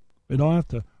 Freely. We don't have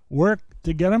to work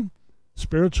to get them.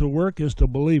 Spiritual work is to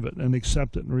believe it and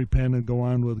accept it and repent and go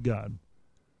on with God.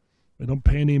 We don't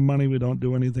pay any money. We don't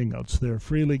do anything else. They're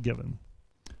freely given.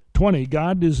 20,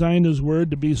 God designed his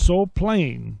Word to be so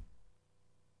plain,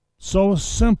 so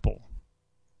simple,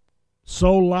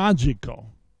 so logical,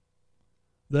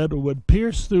 that it would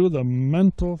pierce through the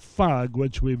mental fog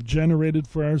which we've generated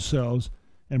for ourselves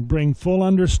and bring full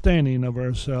understanding of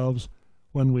ourselves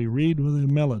when we read with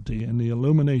humility and the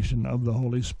illumination of the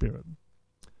Holy Spirit.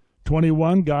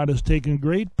 21, God has taken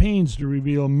great pains to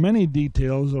reveal many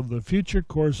details of the future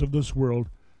course of this world,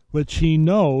 which he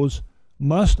knows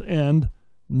must end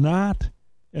not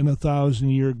in a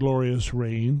 1,000-year glorious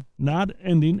reign, not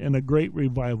ending in a great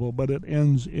revival, but it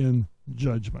ends in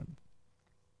judgment.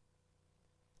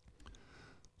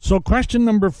 So question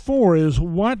number 4 is,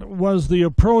 what was the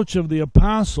approach of the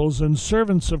apostles and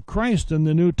servants of Christ in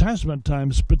the New Testament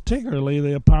times, particularly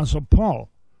the Apostle Paul?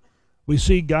 We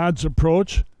see God's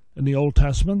approach in the Old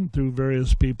Testament through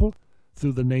various people,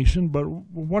 through the nation, but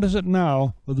what is it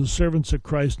now with the servants of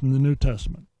Christ in the New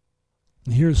Testament?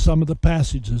 And here's some of the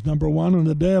passages. Number 1, on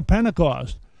the day of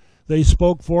Pentecost, they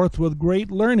spoke forth with great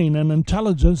learning and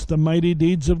intelligence the mighty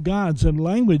deeds of God in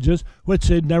languages which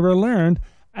they'd never learned,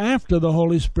 after the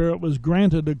Holy Spirit was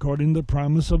granted according to the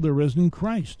promise of the risen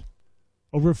Christ.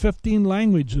 Over 15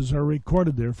 languages are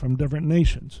recorded there from different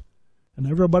nations. And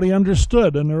everybody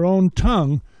understood in their own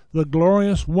tongue the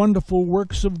glorious, wonderful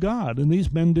works of God. And these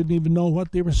men didn't even know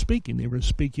what they were speaking. They were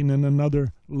speaking in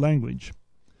another language.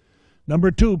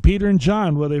 Number 2, Peter and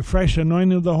John, with a fresh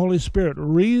anointing of the Holy Spirit,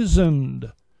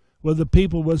 reasoned with the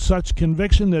people with such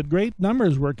conviction that great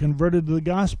numbers were converted to the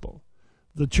gospel.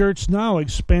 The church now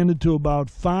expanded to about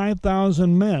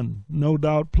 5,000 men, no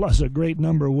doubt, plus a great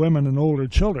number of women and older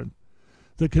children.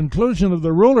 The conclusion of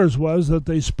the rulers was that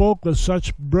they spoke with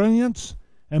such brilliance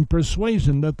and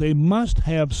persuasion that they must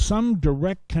have some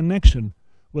direct connection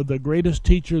with the greatest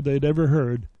teacher they'd ever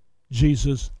heard,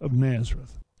 Jesus of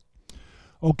Nazareth.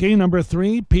 Okay, number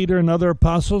 3, Peter and other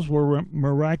apostles were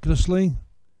miraculously,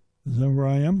 is that where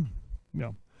I am?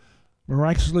 Yeah.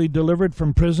 Miraculously delivered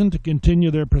from prison to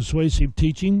continue their persuasive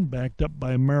teaching, backed up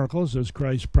by miracles as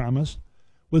Christ promised,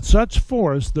 with such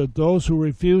force that those who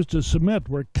refused to submit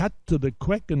were cut to the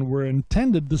quick and were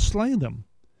intended to slay them.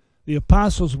 The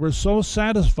apostles were so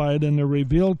satisfied in the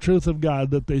revealed truth of God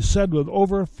that they said with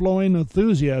overflowing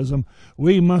enthusiasm,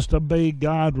 "We must obey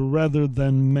God rather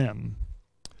than men."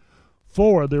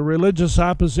 4, the religious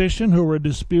opposition who were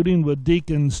disputing with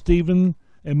Deacon Stephen,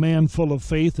 a man full of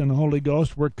faith and the Holy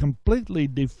Ghost, were completely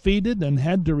defeated and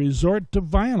had to resort to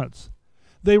violence.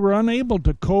 They were unable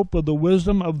to cope with the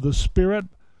wisdom of the Spirit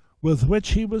with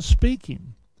which he was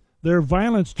speaking. Their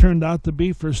violence turned out to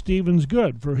be for Stephen's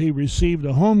good, for he received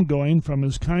a homegoing from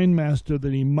his kind master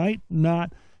that he might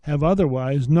not have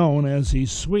otherwise known as he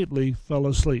sweetly fell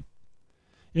asleep.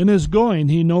 In his going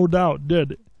he no doubt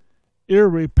did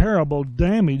irreparable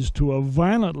damage to a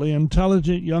violently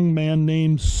intelligent young man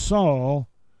named Saul,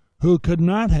 who could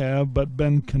not have but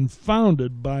been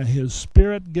confounded by his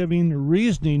spirit-giving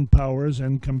reasoning powers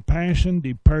and compassion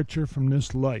departure from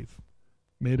this life.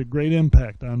 Made a great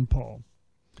impact on Paul.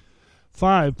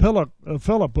 5,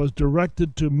 Philip was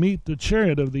directed to meet the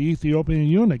chariot of the Ethiopian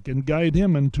eunuch and guide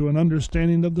him into an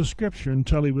understanding of the Scripture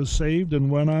until he was saved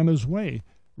and went on his way,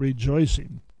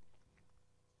 rejoicing.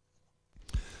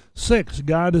 6,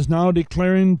 God is now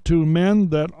declaring to men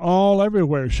that all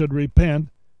everywhere should repent,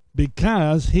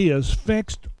 because he has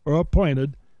fixed or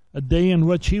appointed a day in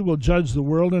which he will judge the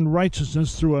world in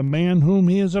righteousness through a man whom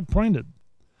he has appointed.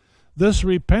 This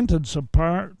repentance,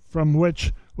 apart from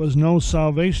which was no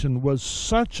salvation, was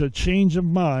such a change of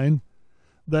mind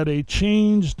that a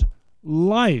changed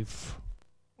life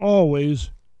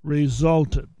always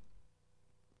resulted.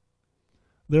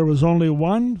 There was only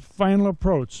one final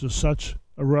approach to such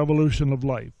a revolution of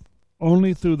life,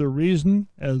 only through the reason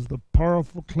as the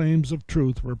powerful claims of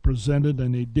truth were presented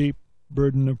in a deep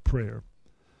burden of prayer.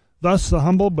 Thus the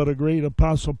humble but a great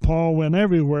Apostle Paul went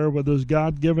everywhere with his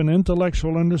God-given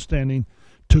intellectual understanding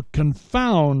to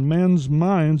confound men's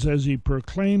minds as he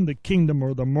proclaimed the kingdom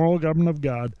or the moral government of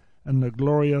God and the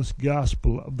glorious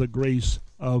gospel of the grace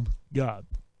of God.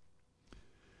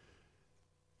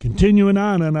 Continuing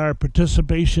on in our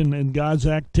participation in God's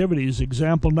activities,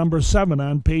 example number 7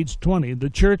 on page 20, the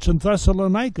church in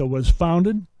Thessalonica was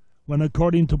founded when,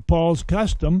 according to Paul's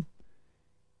custom,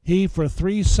 he for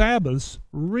 3 Sabbaths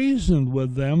reasoned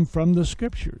with them from the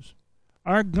Scriptures.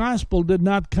 Our gospel did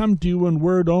not come to you in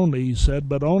word only, he said,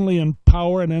 but only in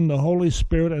power and in the Holy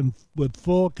Spirit and with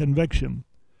full conviction.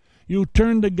 You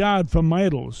turn to God from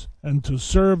idols and to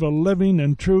serve a living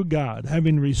and true God,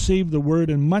 having received the word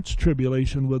in much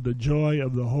tribulation with the joy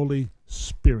of the Holy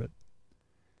Spirit.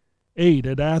 8,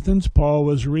 at Athens, Paul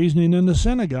was reasoning in the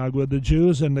synagogue with the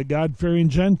Jews and the God-fearing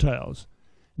Gentiles,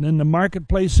 and in the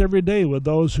marketplace every day with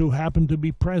those who happened to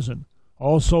be present,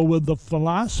 also with the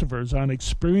philosophers on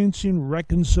experiencing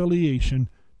reconciliation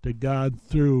to God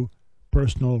through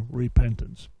personal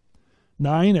repentance.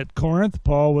 9, at Corinth,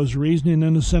 Paul was reasoning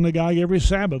in the synagogue every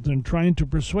Sabbath and trying to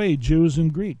persuade Jews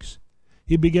and Greeks.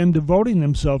 he began devoting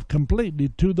himself completely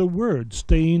to the Word,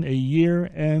 staying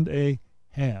 1.5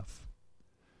 years.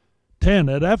 10.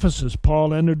 At Ephesus,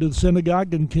 Paul entered the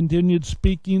synagogue and continued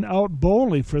speaking out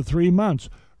boldly for 3 months,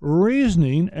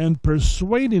 reasoning and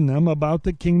persuading them about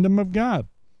the kingdom of God,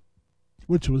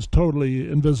 which was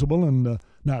totally invisible and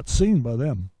not seen by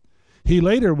them. He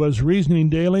later was reasoning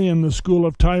daily in the school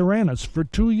of Tyrannus for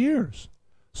 2 years,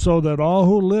 so that all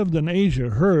who lived in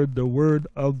Asia heard the word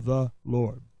of the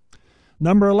Lord.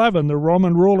 Number 11, the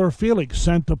Roman ruler Felix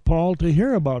sent to Paul to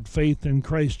hear about faith in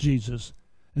Christ Jesus.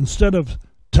 Instead of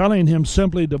telling him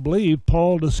simply to believe,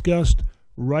 Paul discussed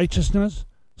righteousness,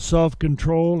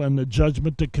 self-control, and the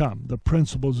judgment to come, the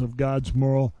principles of God's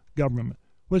moral government,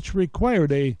 which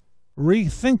required a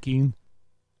rethinking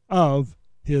of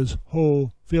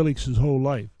Felix's whole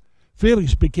life.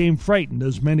 Felix became frightened,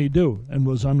 as many do, and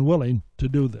was unwilling to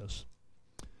do this.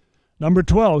 Number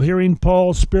 12, hearing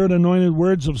Paul's spirit-anointed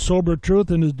words of sober truth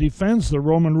in his defense, the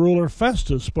Roman ruler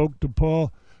Festus spoke to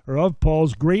Paul, or of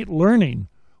Paul's great learning,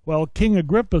 while King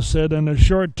Agrippa said, "In a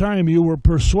short time you will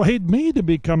persuade me to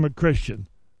become a Christian,"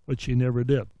 which he never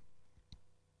did.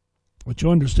 But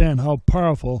you understand how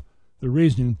powerful the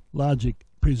reasoning, logic,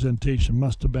 presentation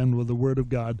must have been with the Word of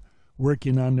God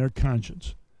working on their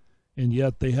conscience. And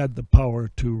yet they had the power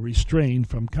to restrain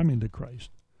from coming to Christ.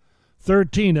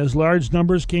 13, as large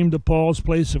numbers came to Paul's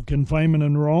place of confinement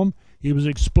in Rome, he was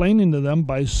explaining to them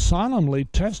by solemnly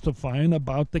testifying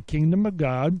about the kingdom of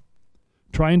God,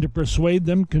 trying to persuade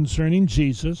them concerning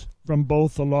Jesus from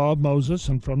both the law of Moses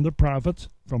and from the prophets,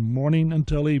 from morning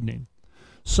until evening.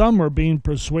 Some were being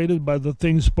persuaded by the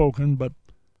things spoken, but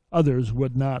others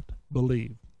would not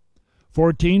believe.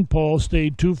 14, Paul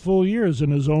stayed 2 full years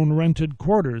in his own rented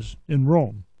quarters in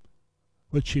Rome,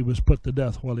 which he was put to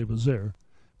death while he was there.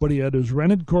 But he had his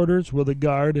rented quarters with a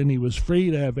guard, and he was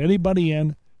free to have anybody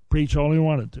in, preach all he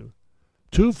wanted to.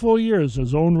 2 full years in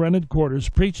his own rented quarters,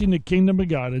 preaching the kingdom of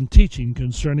God and teaching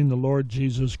concerning the Lord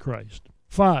Jesus Christ.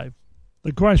 5,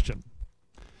 the question: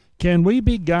 can we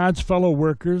be God's fellow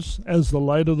workers as the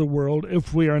light of the world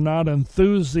if we are not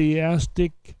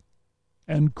enthusiastic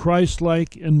and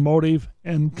Christ-like in motive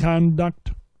and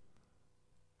conduct?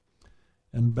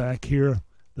 And back here,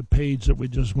 the page that we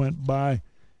just went by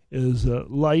is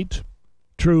light,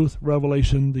 truth,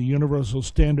 revelation, the universal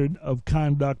standard of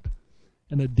conduct,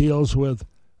 and it deals with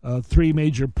 3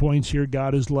 major points here.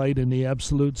 God is light in the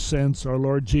absolute sense. Our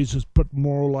Lord Jesus put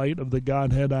moral light of the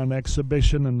Godhead on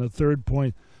exhibition. And the third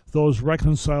point, those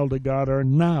reconciled to God are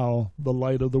now the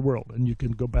light of the world. And you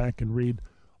can go back and read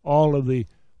all of the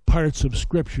parts of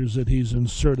scriptures that he's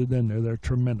inserted in there. They're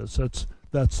tremendous.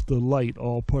 That's the light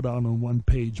all put on one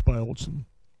page by Olson.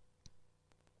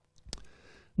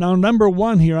 Now, number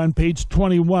 1 here on page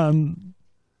 21,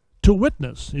 to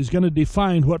witness. He's going to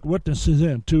define what witness is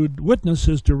in. To witness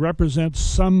is to represent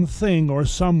something or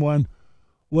someone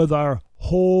with our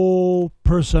whole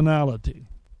personality.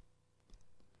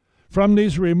 From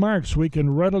these remarks, we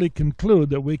can readily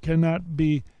conclude that we cannot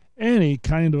be any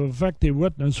kind of effective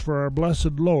witness for our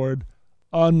blessed Lord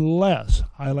unless,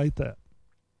 highlight that,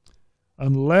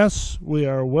 unless we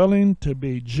are willing to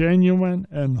be genuine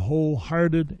and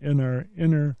wholehearted in our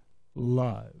inner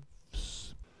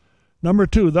lives. Number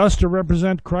 2, thus to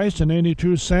represent Christ in any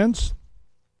true sense.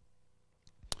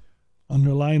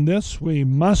 Underline this: we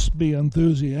must be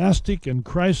enthusiastic and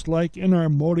Christ-like in our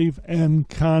motive and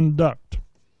conduct.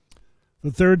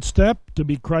 The third step, to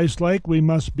be Christ-like, we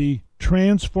must be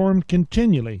transformed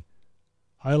continually.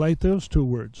 Highlight those 2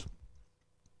 words.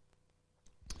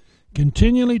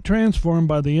 Continually transformed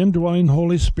by the indwelling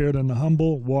Holy Spirit in the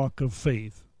humble walk of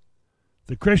faith.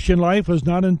 The Christian life is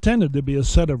not intended to be a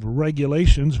set of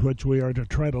regulations which we are to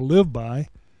try to live by,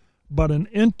 but an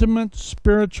intimate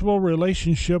spiritual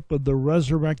relationship with the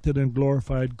resurrected and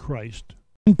glorified Christ.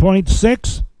 Point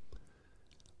 6,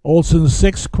 Olson's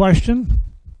 6th question: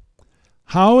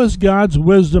 how is God's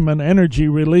wisdom and energy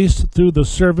released through the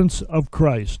servants of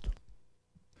Christ?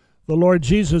 The Lord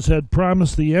Jesus had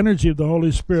promised the energy of the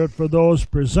Holy Spirit for those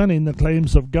presenting the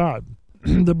claims of God.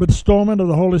 The bestowment of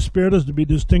the Holy Spirit is to be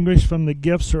distinguished from the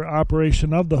gifts or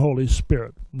operation of the Holy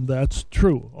Spirit. That's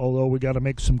true, although we got to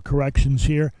make some corrections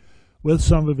here with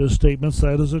some of his statements.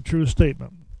 That is a true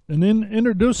statement. And in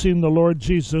introducing the Lord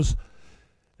Jesus,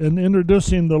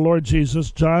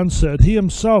 John said, "He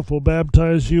himself will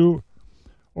baptize you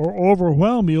or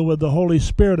overwhelm you with the Holy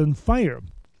Spirit and fire."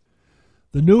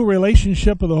 The new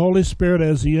relationship of the Holy Spirit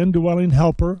as the indwelling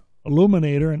helper,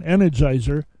 illuminator, and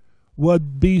energizer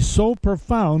would be so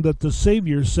profound that the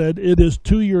Savior said, "It is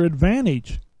to your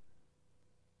advantage,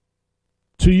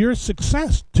 to your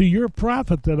success, to your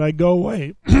profit that I go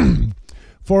away."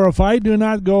 For if I do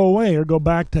not go away or go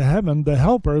back to heaven, the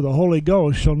Helper, the Holy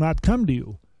Ghost, shall not come to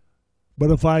you.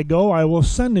 But if I go, I will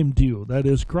send him to you. That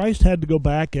is, Christ had to go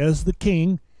back as the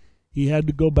King. He had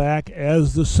to go back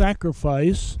as the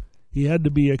sacrifice. He had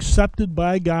to be accepted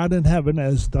by God in heaven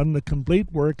as done the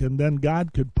complete work, and then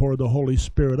God could pour the Holy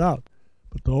Spirit out.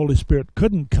 But the Holy Spirit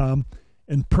couldn't come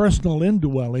in personal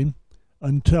indwelling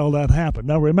until that happened.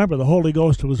 Now remember, the Holy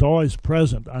Ghost was always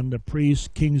present on the priests,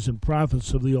 kings, and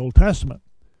prophets of the Old Testament.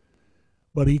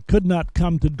 But he could not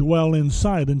come to dwell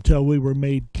inside until we were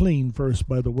made clean first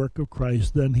by the work of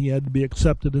Christ. Then he had to be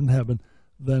accepted in heaven,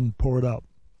 then poured out.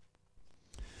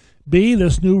 B,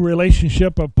 this new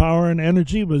relationship of power and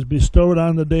energy was bestowed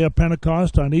on the day of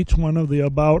Pentecost on each one of the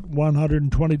about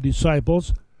 120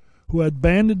 disciples who had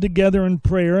banded together in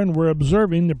prayer and were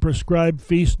observing the prescribed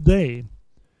feast day.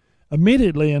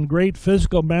 Immediately, in great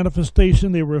physical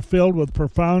manifestation, they were filled with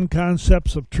profound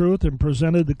concepts of truth and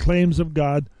presented the claims of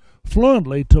God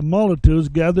fluently to multitudes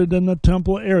gathered in the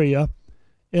temple area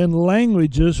in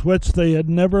languages which they had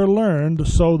never learned,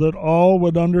 so that all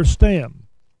would understand.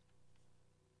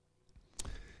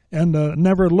 And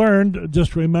never learned,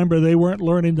 just remember, they weren't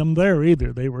learning them there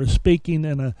either. They were speaking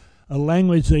in a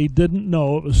language they didn't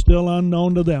know. It was still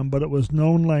unknown to them, but it was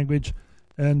known language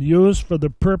and used for the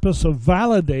purpose of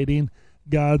validating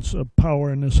God's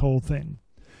power in this whole thing.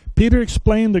 Peter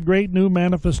explained the great new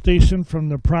manifestation from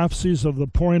the prophecies of the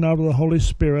pouring out of the Holy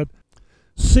Spirit.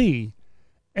 C,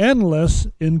 endless,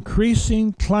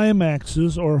 increasing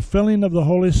climaxes or filling of the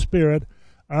Holy Spirit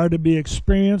are to be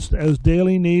experienced as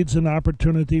daily needs and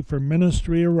opportunity for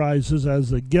ministry arises as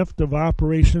the gift of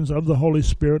operations of the Holy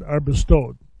Spirit are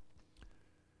bestowed.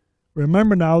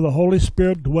 Remember now, the Holy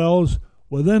Spirit dwells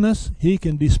within us. He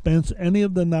can dispense any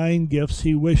of the 9 gifts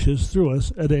he wishes through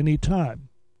us at any time.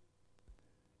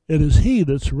 It is he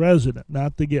that's resident,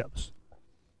 not the gifts.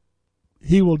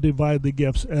 He will divide the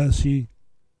gifts as he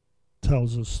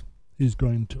tells us he's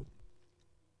going to.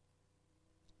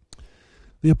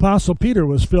 The Apostle Peter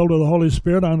was filled with the Holy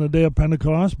Spirit on the day of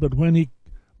Pentecost, but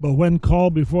when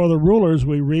called before the rulers,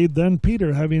 we read, then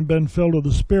Peter, having been filled with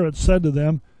the Spirit, said to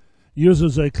them,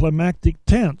 uses a climactic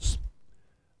tense.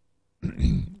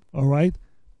 All right?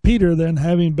 Peter, then,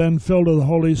 having been filled with the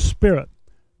Holy Spirit,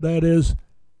 that is,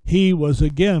 he was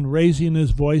again raising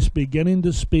his voice, beginning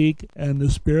to speak, and the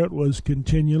Spirit was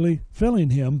continually filling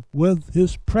him with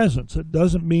his presence. It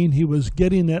doesn't mean he was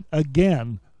getting it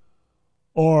again,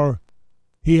 or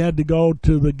he had to go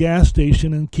to the gas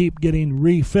station and keep getting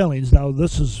refillings. Now,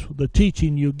 this is the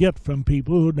teaching you get from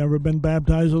people who've never been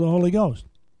baptized with the Holy Ghost.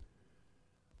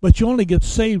 But you only get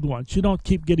saved once. You don't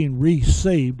keep getting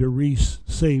re-saved or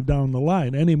re-saved down the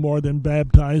line any more than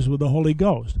baptized with the Holy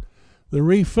Ghost. The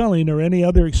refilling or any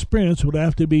other experience would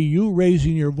have to be you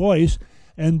raising your voice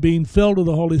and being filled with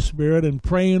the Holy Spirit and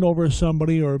praying over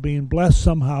somebody or being blessed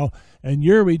somehow, and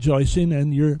you're rejoicing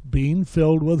and you're being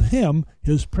filled with him,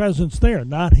 his presence there,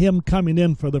 not him coming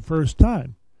in for the first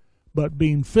time, but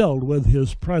being filled with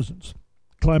his presence.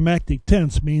 Climactic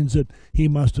tense means that he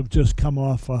must have just come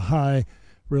off a high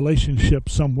relationship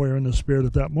somewhere in the Spirit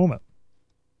at that moment.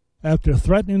 After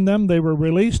threatening them, they were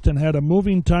released and had a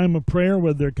moving time of prayer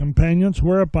with their companions,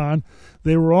 whereupon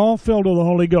they were all filled with the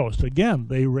Holy Ghost. Again,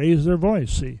 they raised their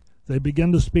voice, see. They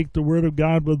began to speak the word of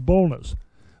God with boldness.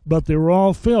 But they were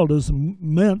all filled, as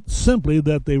meant simply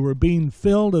that they were being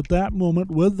filled at that moment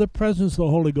with the presence of the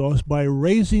Holy Ghost by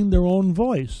raising their own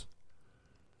voice.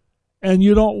 And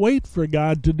you don't wait for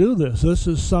God to do this. This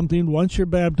is something, once you're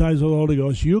baptized with the Holy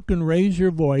Ghost, you can raise your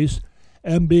voice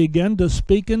and begin to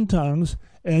speak in tongues,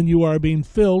 and you are being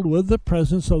filled with the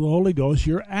presence of the Holy Ghost.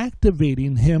 You're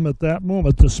activating him at that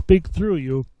moment to speak through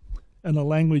you in a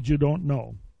language you don't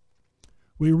know.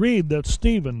 We read that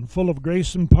Stephen, full of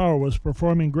grace and power, was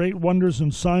performing great wonders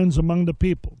and signs among the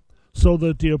people, so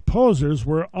that the opposers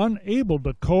were unable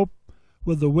to cope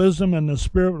with the wisdom and the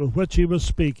spirit with which he was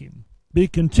speaking. Be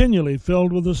continually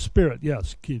filled with the Spirit.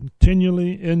 Yes,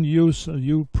 continually in use of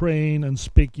you praying and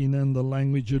speaking in the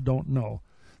language you don't know.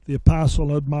 The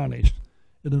apostle admonished.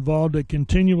 It involved a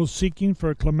continual seeking for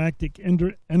a climactic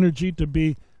energy to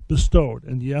be bestowed.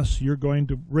 And yes, you're going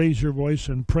to raise your voice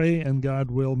and pray, and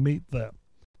God will meet that.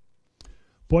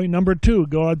 Point number 2,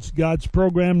 God's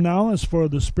program now is for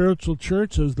the spiritual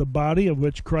church as the body of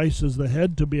which Christ is the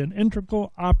head to be an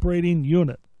integral operating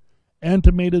unit,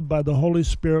 animated by the Holy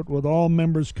Spirit with all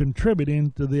members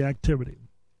contributing to the activity.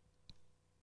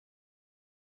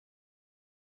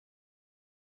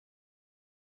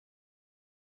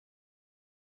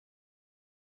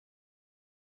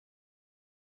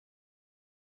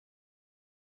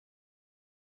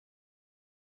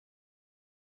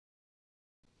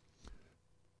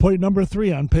 Point number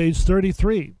 3 on page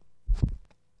 33.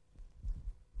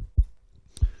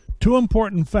 Two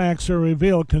important facts are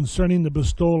revealed concerning the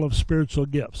bestowal of spiritual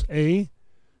gifts. A,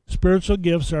 spiritual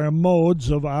gifts are modes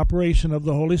of operation of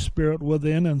the Holy Spirit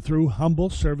within and through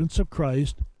humble servants of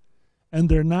Christ, and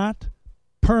they're not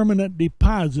permanent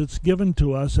deposits given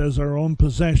to us as our own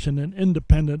possession and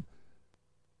independent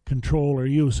control or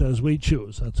use as we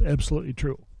choose. That's absolutely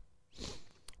true.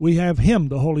 We have Him,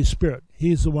 the Holy Spirit.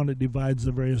 He's the one that divides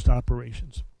the various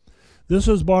operations. This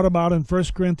is brought about in 1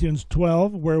 Corinthians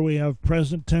 12, where we have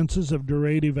present tenses of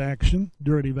durative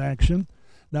action.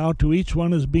 Now to each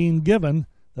one is being given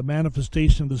the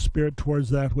manifestation of the Spirit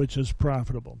towards that which is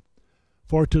profitable.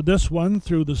 For to this one,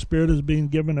 through the Spirit, is being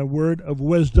given a word of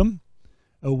wisdom.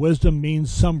 A wisdom means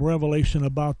some revelation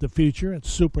about the future. It's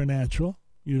supernatural.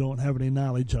 You don't have any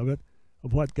knowledge of it,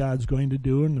 of what God's going to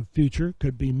do in the future.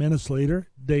 Could be minutes later,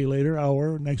 day later,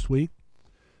 hour, next week.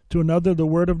 To another, the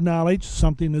word of knowledge,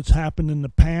 something that's happened in the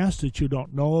past that you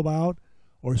don't know about,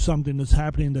 or something that's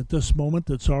happening at this moment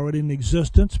that's already in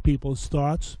existence, people's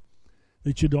thoughts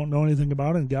that you don't know anything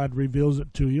about, and God reveals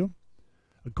it to you,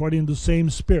 according to the same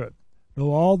Spirit. Now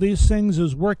all these things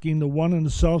is working the one and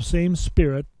the self-same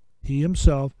Spirit, He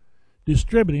Himself,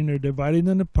 distributing or dividing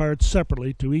into parts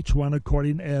separately to each one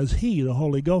according as He, the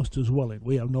Holy Ghost, is willing.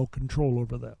 We have no control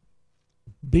over that.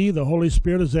 B, the Holy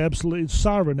Spirit is absolutely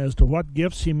sovereign as to what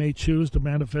gifts He may choose to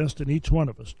manifest in each one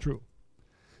of us. True.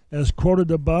 As quoted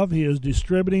above, He is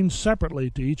distributing separately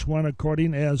to each one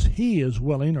according as He is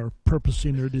willing or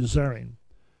purposing or desiring.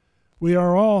 We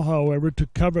are all, however, to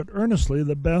covet earnestly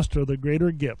the best or the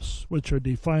greater gifts, which are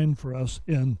defined for us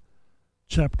in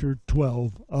chapter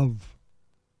 12 of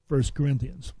 1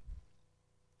 Corinthians.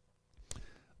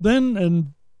 Then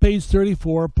in page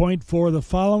 34, point 4, the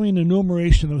following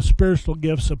enumeration of spiritual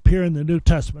gifts appear in the New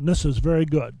Testament. This is very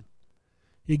good.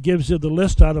 He gives you the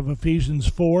list out of Ephesians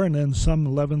 4 and then some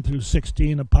 11 through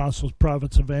 16, apostles,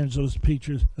 prophets, evangelists,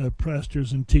 preachers,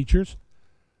 pastors, and teachers.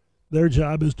 Their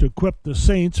job is to equip the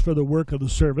saints for the work of the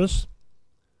service.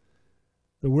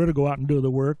 We're to go out and do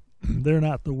the work. They're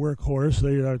not the workhorse.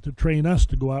 They are to train us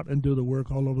to go out and do the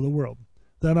work all over the world.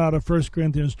 Then out of 1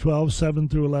 Corinthians 12, 7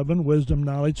 through 11, wisdom,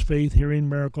 knowledge, faith, hearing,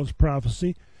 miracles,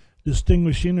 prophecy,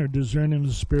 distinguishing or discerning of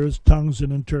the spirits, tongues,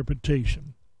 and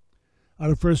interpretation.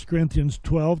 Out of 1 Corinthians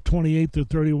 12, 28 through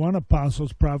 31,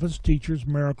 apostles, prophets, teachers,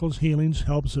 miracles, healings,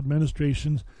 helps,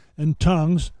 administrations, and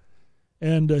tongues.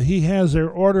 And he has their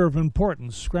order of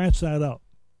importance. Scratch that out.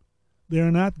 They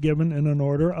are not given in an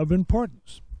order of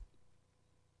importance.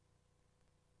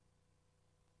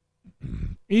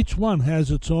 Each one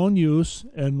has its own use,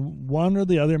 and one or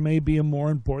the other may be more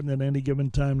important at any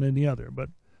given time than the other. But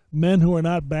men who are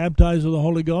not baptized with the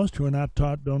Holy Ghost, who are not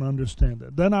taught, don't understand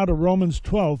it. Then out of Romans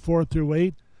 12, 4 through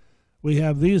 8, we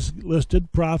have these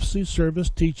listed: prophecy, service,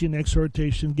 teaching,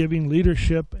 exhortation, giving,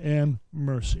 leadership, and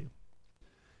mercy.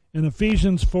 In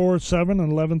Ephesians 4, 7,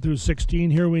 and 11 through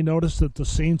 16, here we notice that the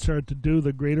saints are to do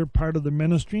the greater part of the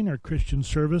ministry or Christian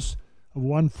service of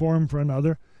one form for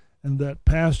another, and that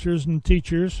pastors and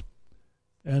teachers,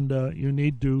 and you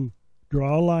need to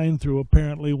draw a line through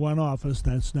apparently one office.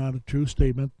 That's not a true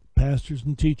statement. Pastors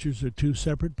and teachers are two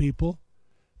separate people.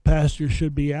 Pastors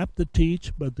should be apt to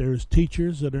teach, but there's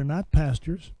teachers that are not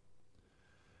pastors.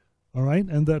 All right,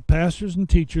 and that pastors and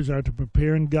teachers are to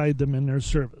prepare and guide them in their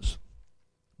service.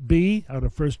 B, out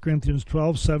of 1 Corinthians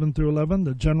 12, 7 through 11,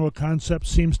 the general concept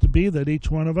seems to be that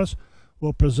each one of us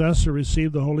will possess or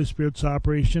receive the Holy Spirit's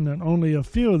operation in only a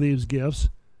few of these gifts,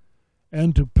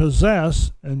 and to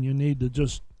possess, and you need to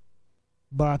just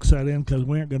box that in because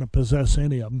we aren't going to possess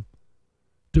any of them,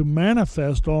 to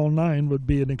manifest all 9 would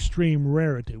be an extreme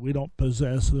rarity. We don't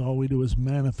possess, and all we do is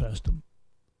manifest them.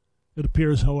 It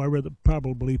appears, however, that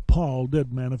probably Paul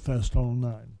did manifest all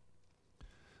 9.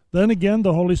 Then again,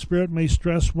 the Holy Spirit may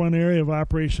stress one area of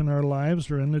operation in our lives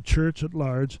or in the church at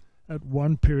large at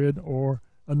one period or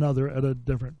another at a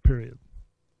different period.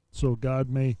 So God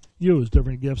may use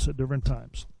different gifts at different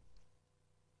times.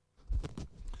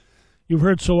 You've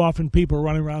heard so often people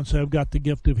running around say, I've got the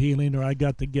gift of healing, or I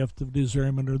got the gift of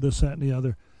discernment, or this, that, and the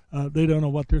other. They don't know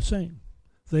what they're saying.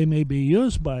 They may be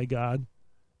used by God,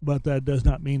 but that does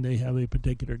not mean they have a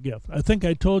particular gift. I think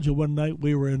I told you one night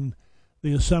we were in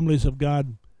the Assemblies of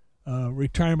God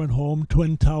retirement home,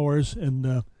 Twin Towers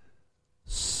in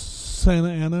Santa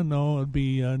Ana. No, it'd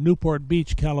be Newport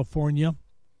Beach, California.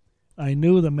 I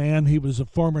knew the man. He was a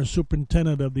former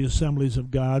superintendent of the Assemblies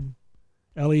of God,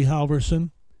 L.E. Halverson,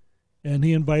 and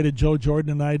he invited Joe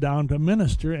Jordan and I down to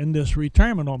minister in this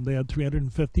retirement home. They had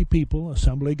 350 people,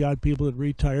 Assembly of God people that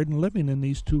retired and living in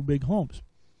these 2 big homes.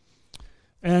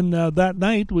 And that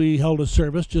night we held a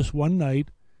service, just one night,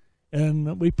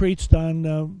 And we preached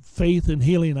on faith and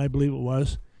healing, I believe it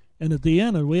was. And at the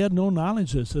end, and we had no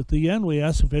knowledge of this, at the end we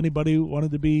asked if anybody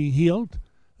wanted to be healed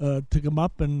to come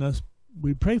up, and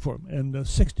we'd pray for them. And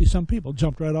 60-some people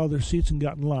jumped right out of their seats and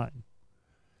got in line.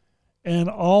 And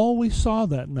all we saw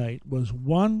that night was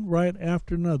one right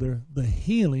after another, the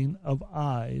healing of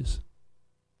eyes.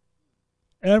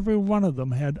 Every one of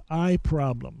them had eye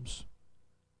problems.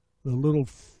 The little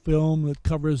film that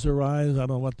covers their eyes, I don't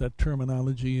know what that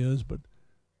terminology is, but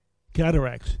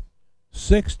cataracts.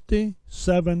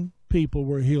 67 people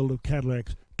were healed of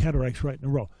cataracts right in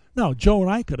a row. Now, Joe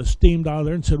and I could have steamed out of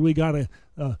there and said, we got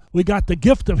the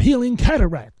gift of healing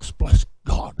cataracts, bless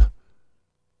God.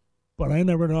 But I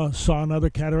never saw another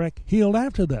cataract healed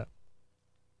after that.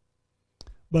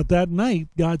 But that night,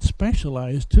 God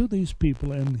specialized to these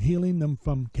people in healing them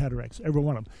from cataracts, every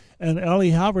one of them. And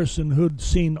Ellie Halverson, who'd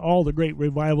seen all the great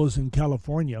revivals in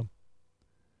California,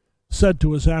 said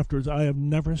to us afterwards, I have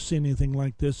never seen anything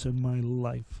like this in my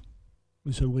life.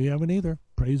 We said, we haven't either.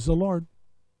 Praise the Lord.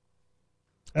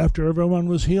 After everyone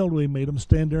was healed, we made them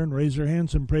stand there and raise their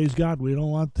hands and praise God. We don't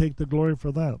want to take the glory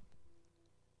for that.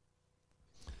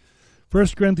 1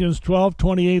 Corinthians 12,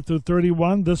 28 through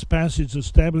 31, this passage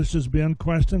establishes beyond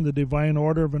question the divine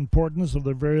order of importance of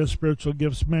the various spiritual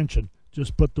gifts mentioned.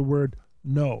 Just put the word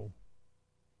no.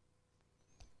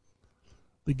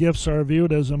 The gifts are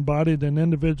viewed as embodied in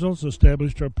individuals,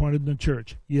 established or appointed in the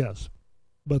church. Yes,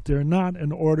 but they're not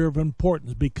in order of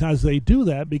importance, because they do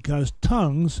that because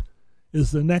tongues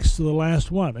is the next to the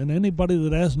last one. And anybody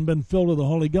that hasn't been filled with the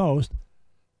Holy Ghost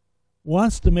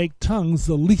wants to make tongues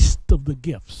the least of the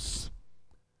gifts.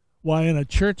 Why, in a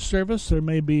church service, there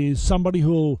may be somebody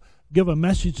who will give a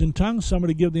message in tongues,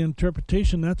 somebody give the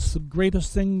interpretation. That's the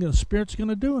greatest thing the Spirit's going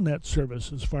to do in that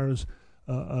service as far as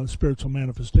a spiritual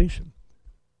manifestation.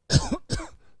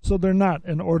 So they're not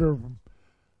in order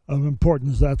of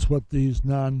importance. That's what these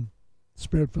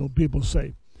non-Spirit-filled people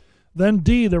say. Then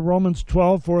D, the Romans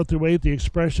 12, 4 through 8, the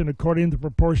expression according to the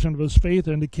proportion of his faith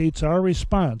indicates our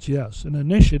response, yes, an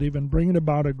initiative in bringing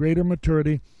about a greater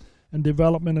maturity and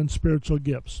development in spiritual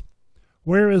gifts.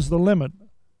 Where is the limit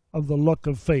of the look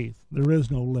of faith? There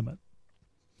is no limit.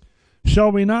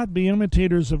 Shall we not be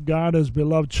imitators of God as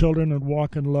beloved children and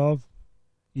walk in love?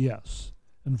 Yes.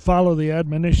 And follow the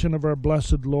admonition of our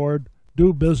blessed Lord,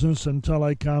 do business until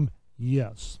I come?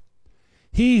 Yes.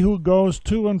 He who goes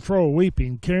to and fro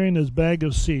weeping, carrying his bag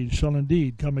of seed, shall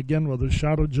indeed come again with a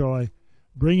shout of joy,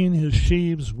 bringing his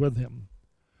sheaves with him.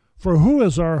 For who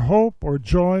is our hope or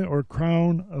joy or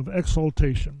crown of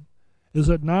exaltation? Is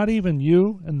it not even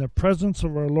you in the presence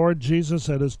of our Lord Jesus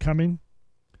at his coming?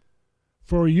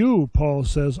 For you, Paul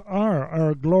says, are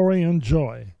our glory and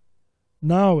joy.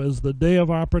 Now is the day of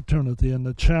opportunity and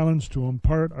the challenge to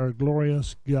impart our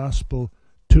glorious gospel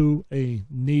to a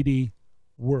needy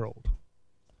world.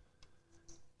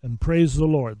 And praise the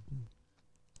Lord.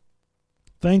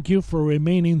 Thank you for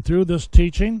remaining through this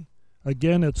teaching.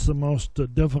 Again, it's the most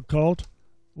difficult,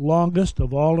 longest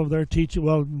of all of their teaching.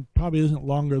 Well, probably isn't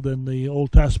longer than the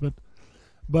Old Testament,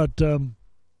 but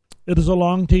it is a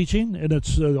long teaching, and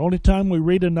it's the only time we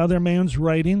read another man's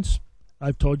writings.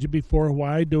 I've told you before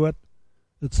why I do it.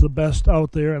 It's the best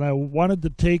out there, and I wanted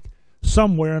to take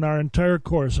somewhere in our entire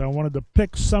course, I wanted to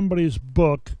pick somebody's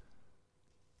book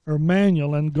or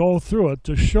manual and go through it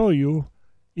to show you,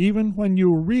 even when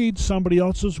you read somebody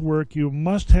else's work, you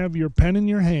must have your pen in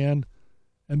your hand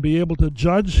and be able to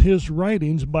judge his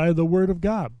writings by the Word of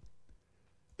God.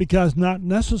 Because not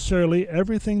necessarily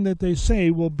everything that they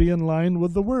say will be in line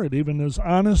with the Word. Even as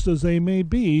honest as they may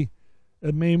be,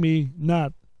 it may be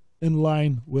not in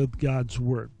line with God's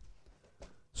Word.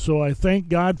 So I thank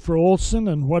God for Olson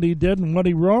and what he did and what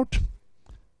he wrote.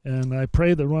 And I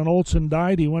pray that when Olson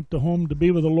died, he went to home to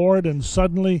be with the Lord and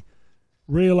suddenly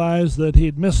realized that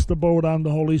he'd missed the boat on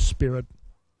the Holy Spirit.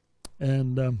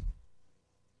 And that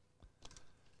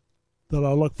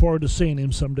I'll look forward to seeing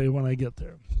him someday when I get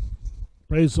there.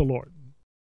 Praise the Lord.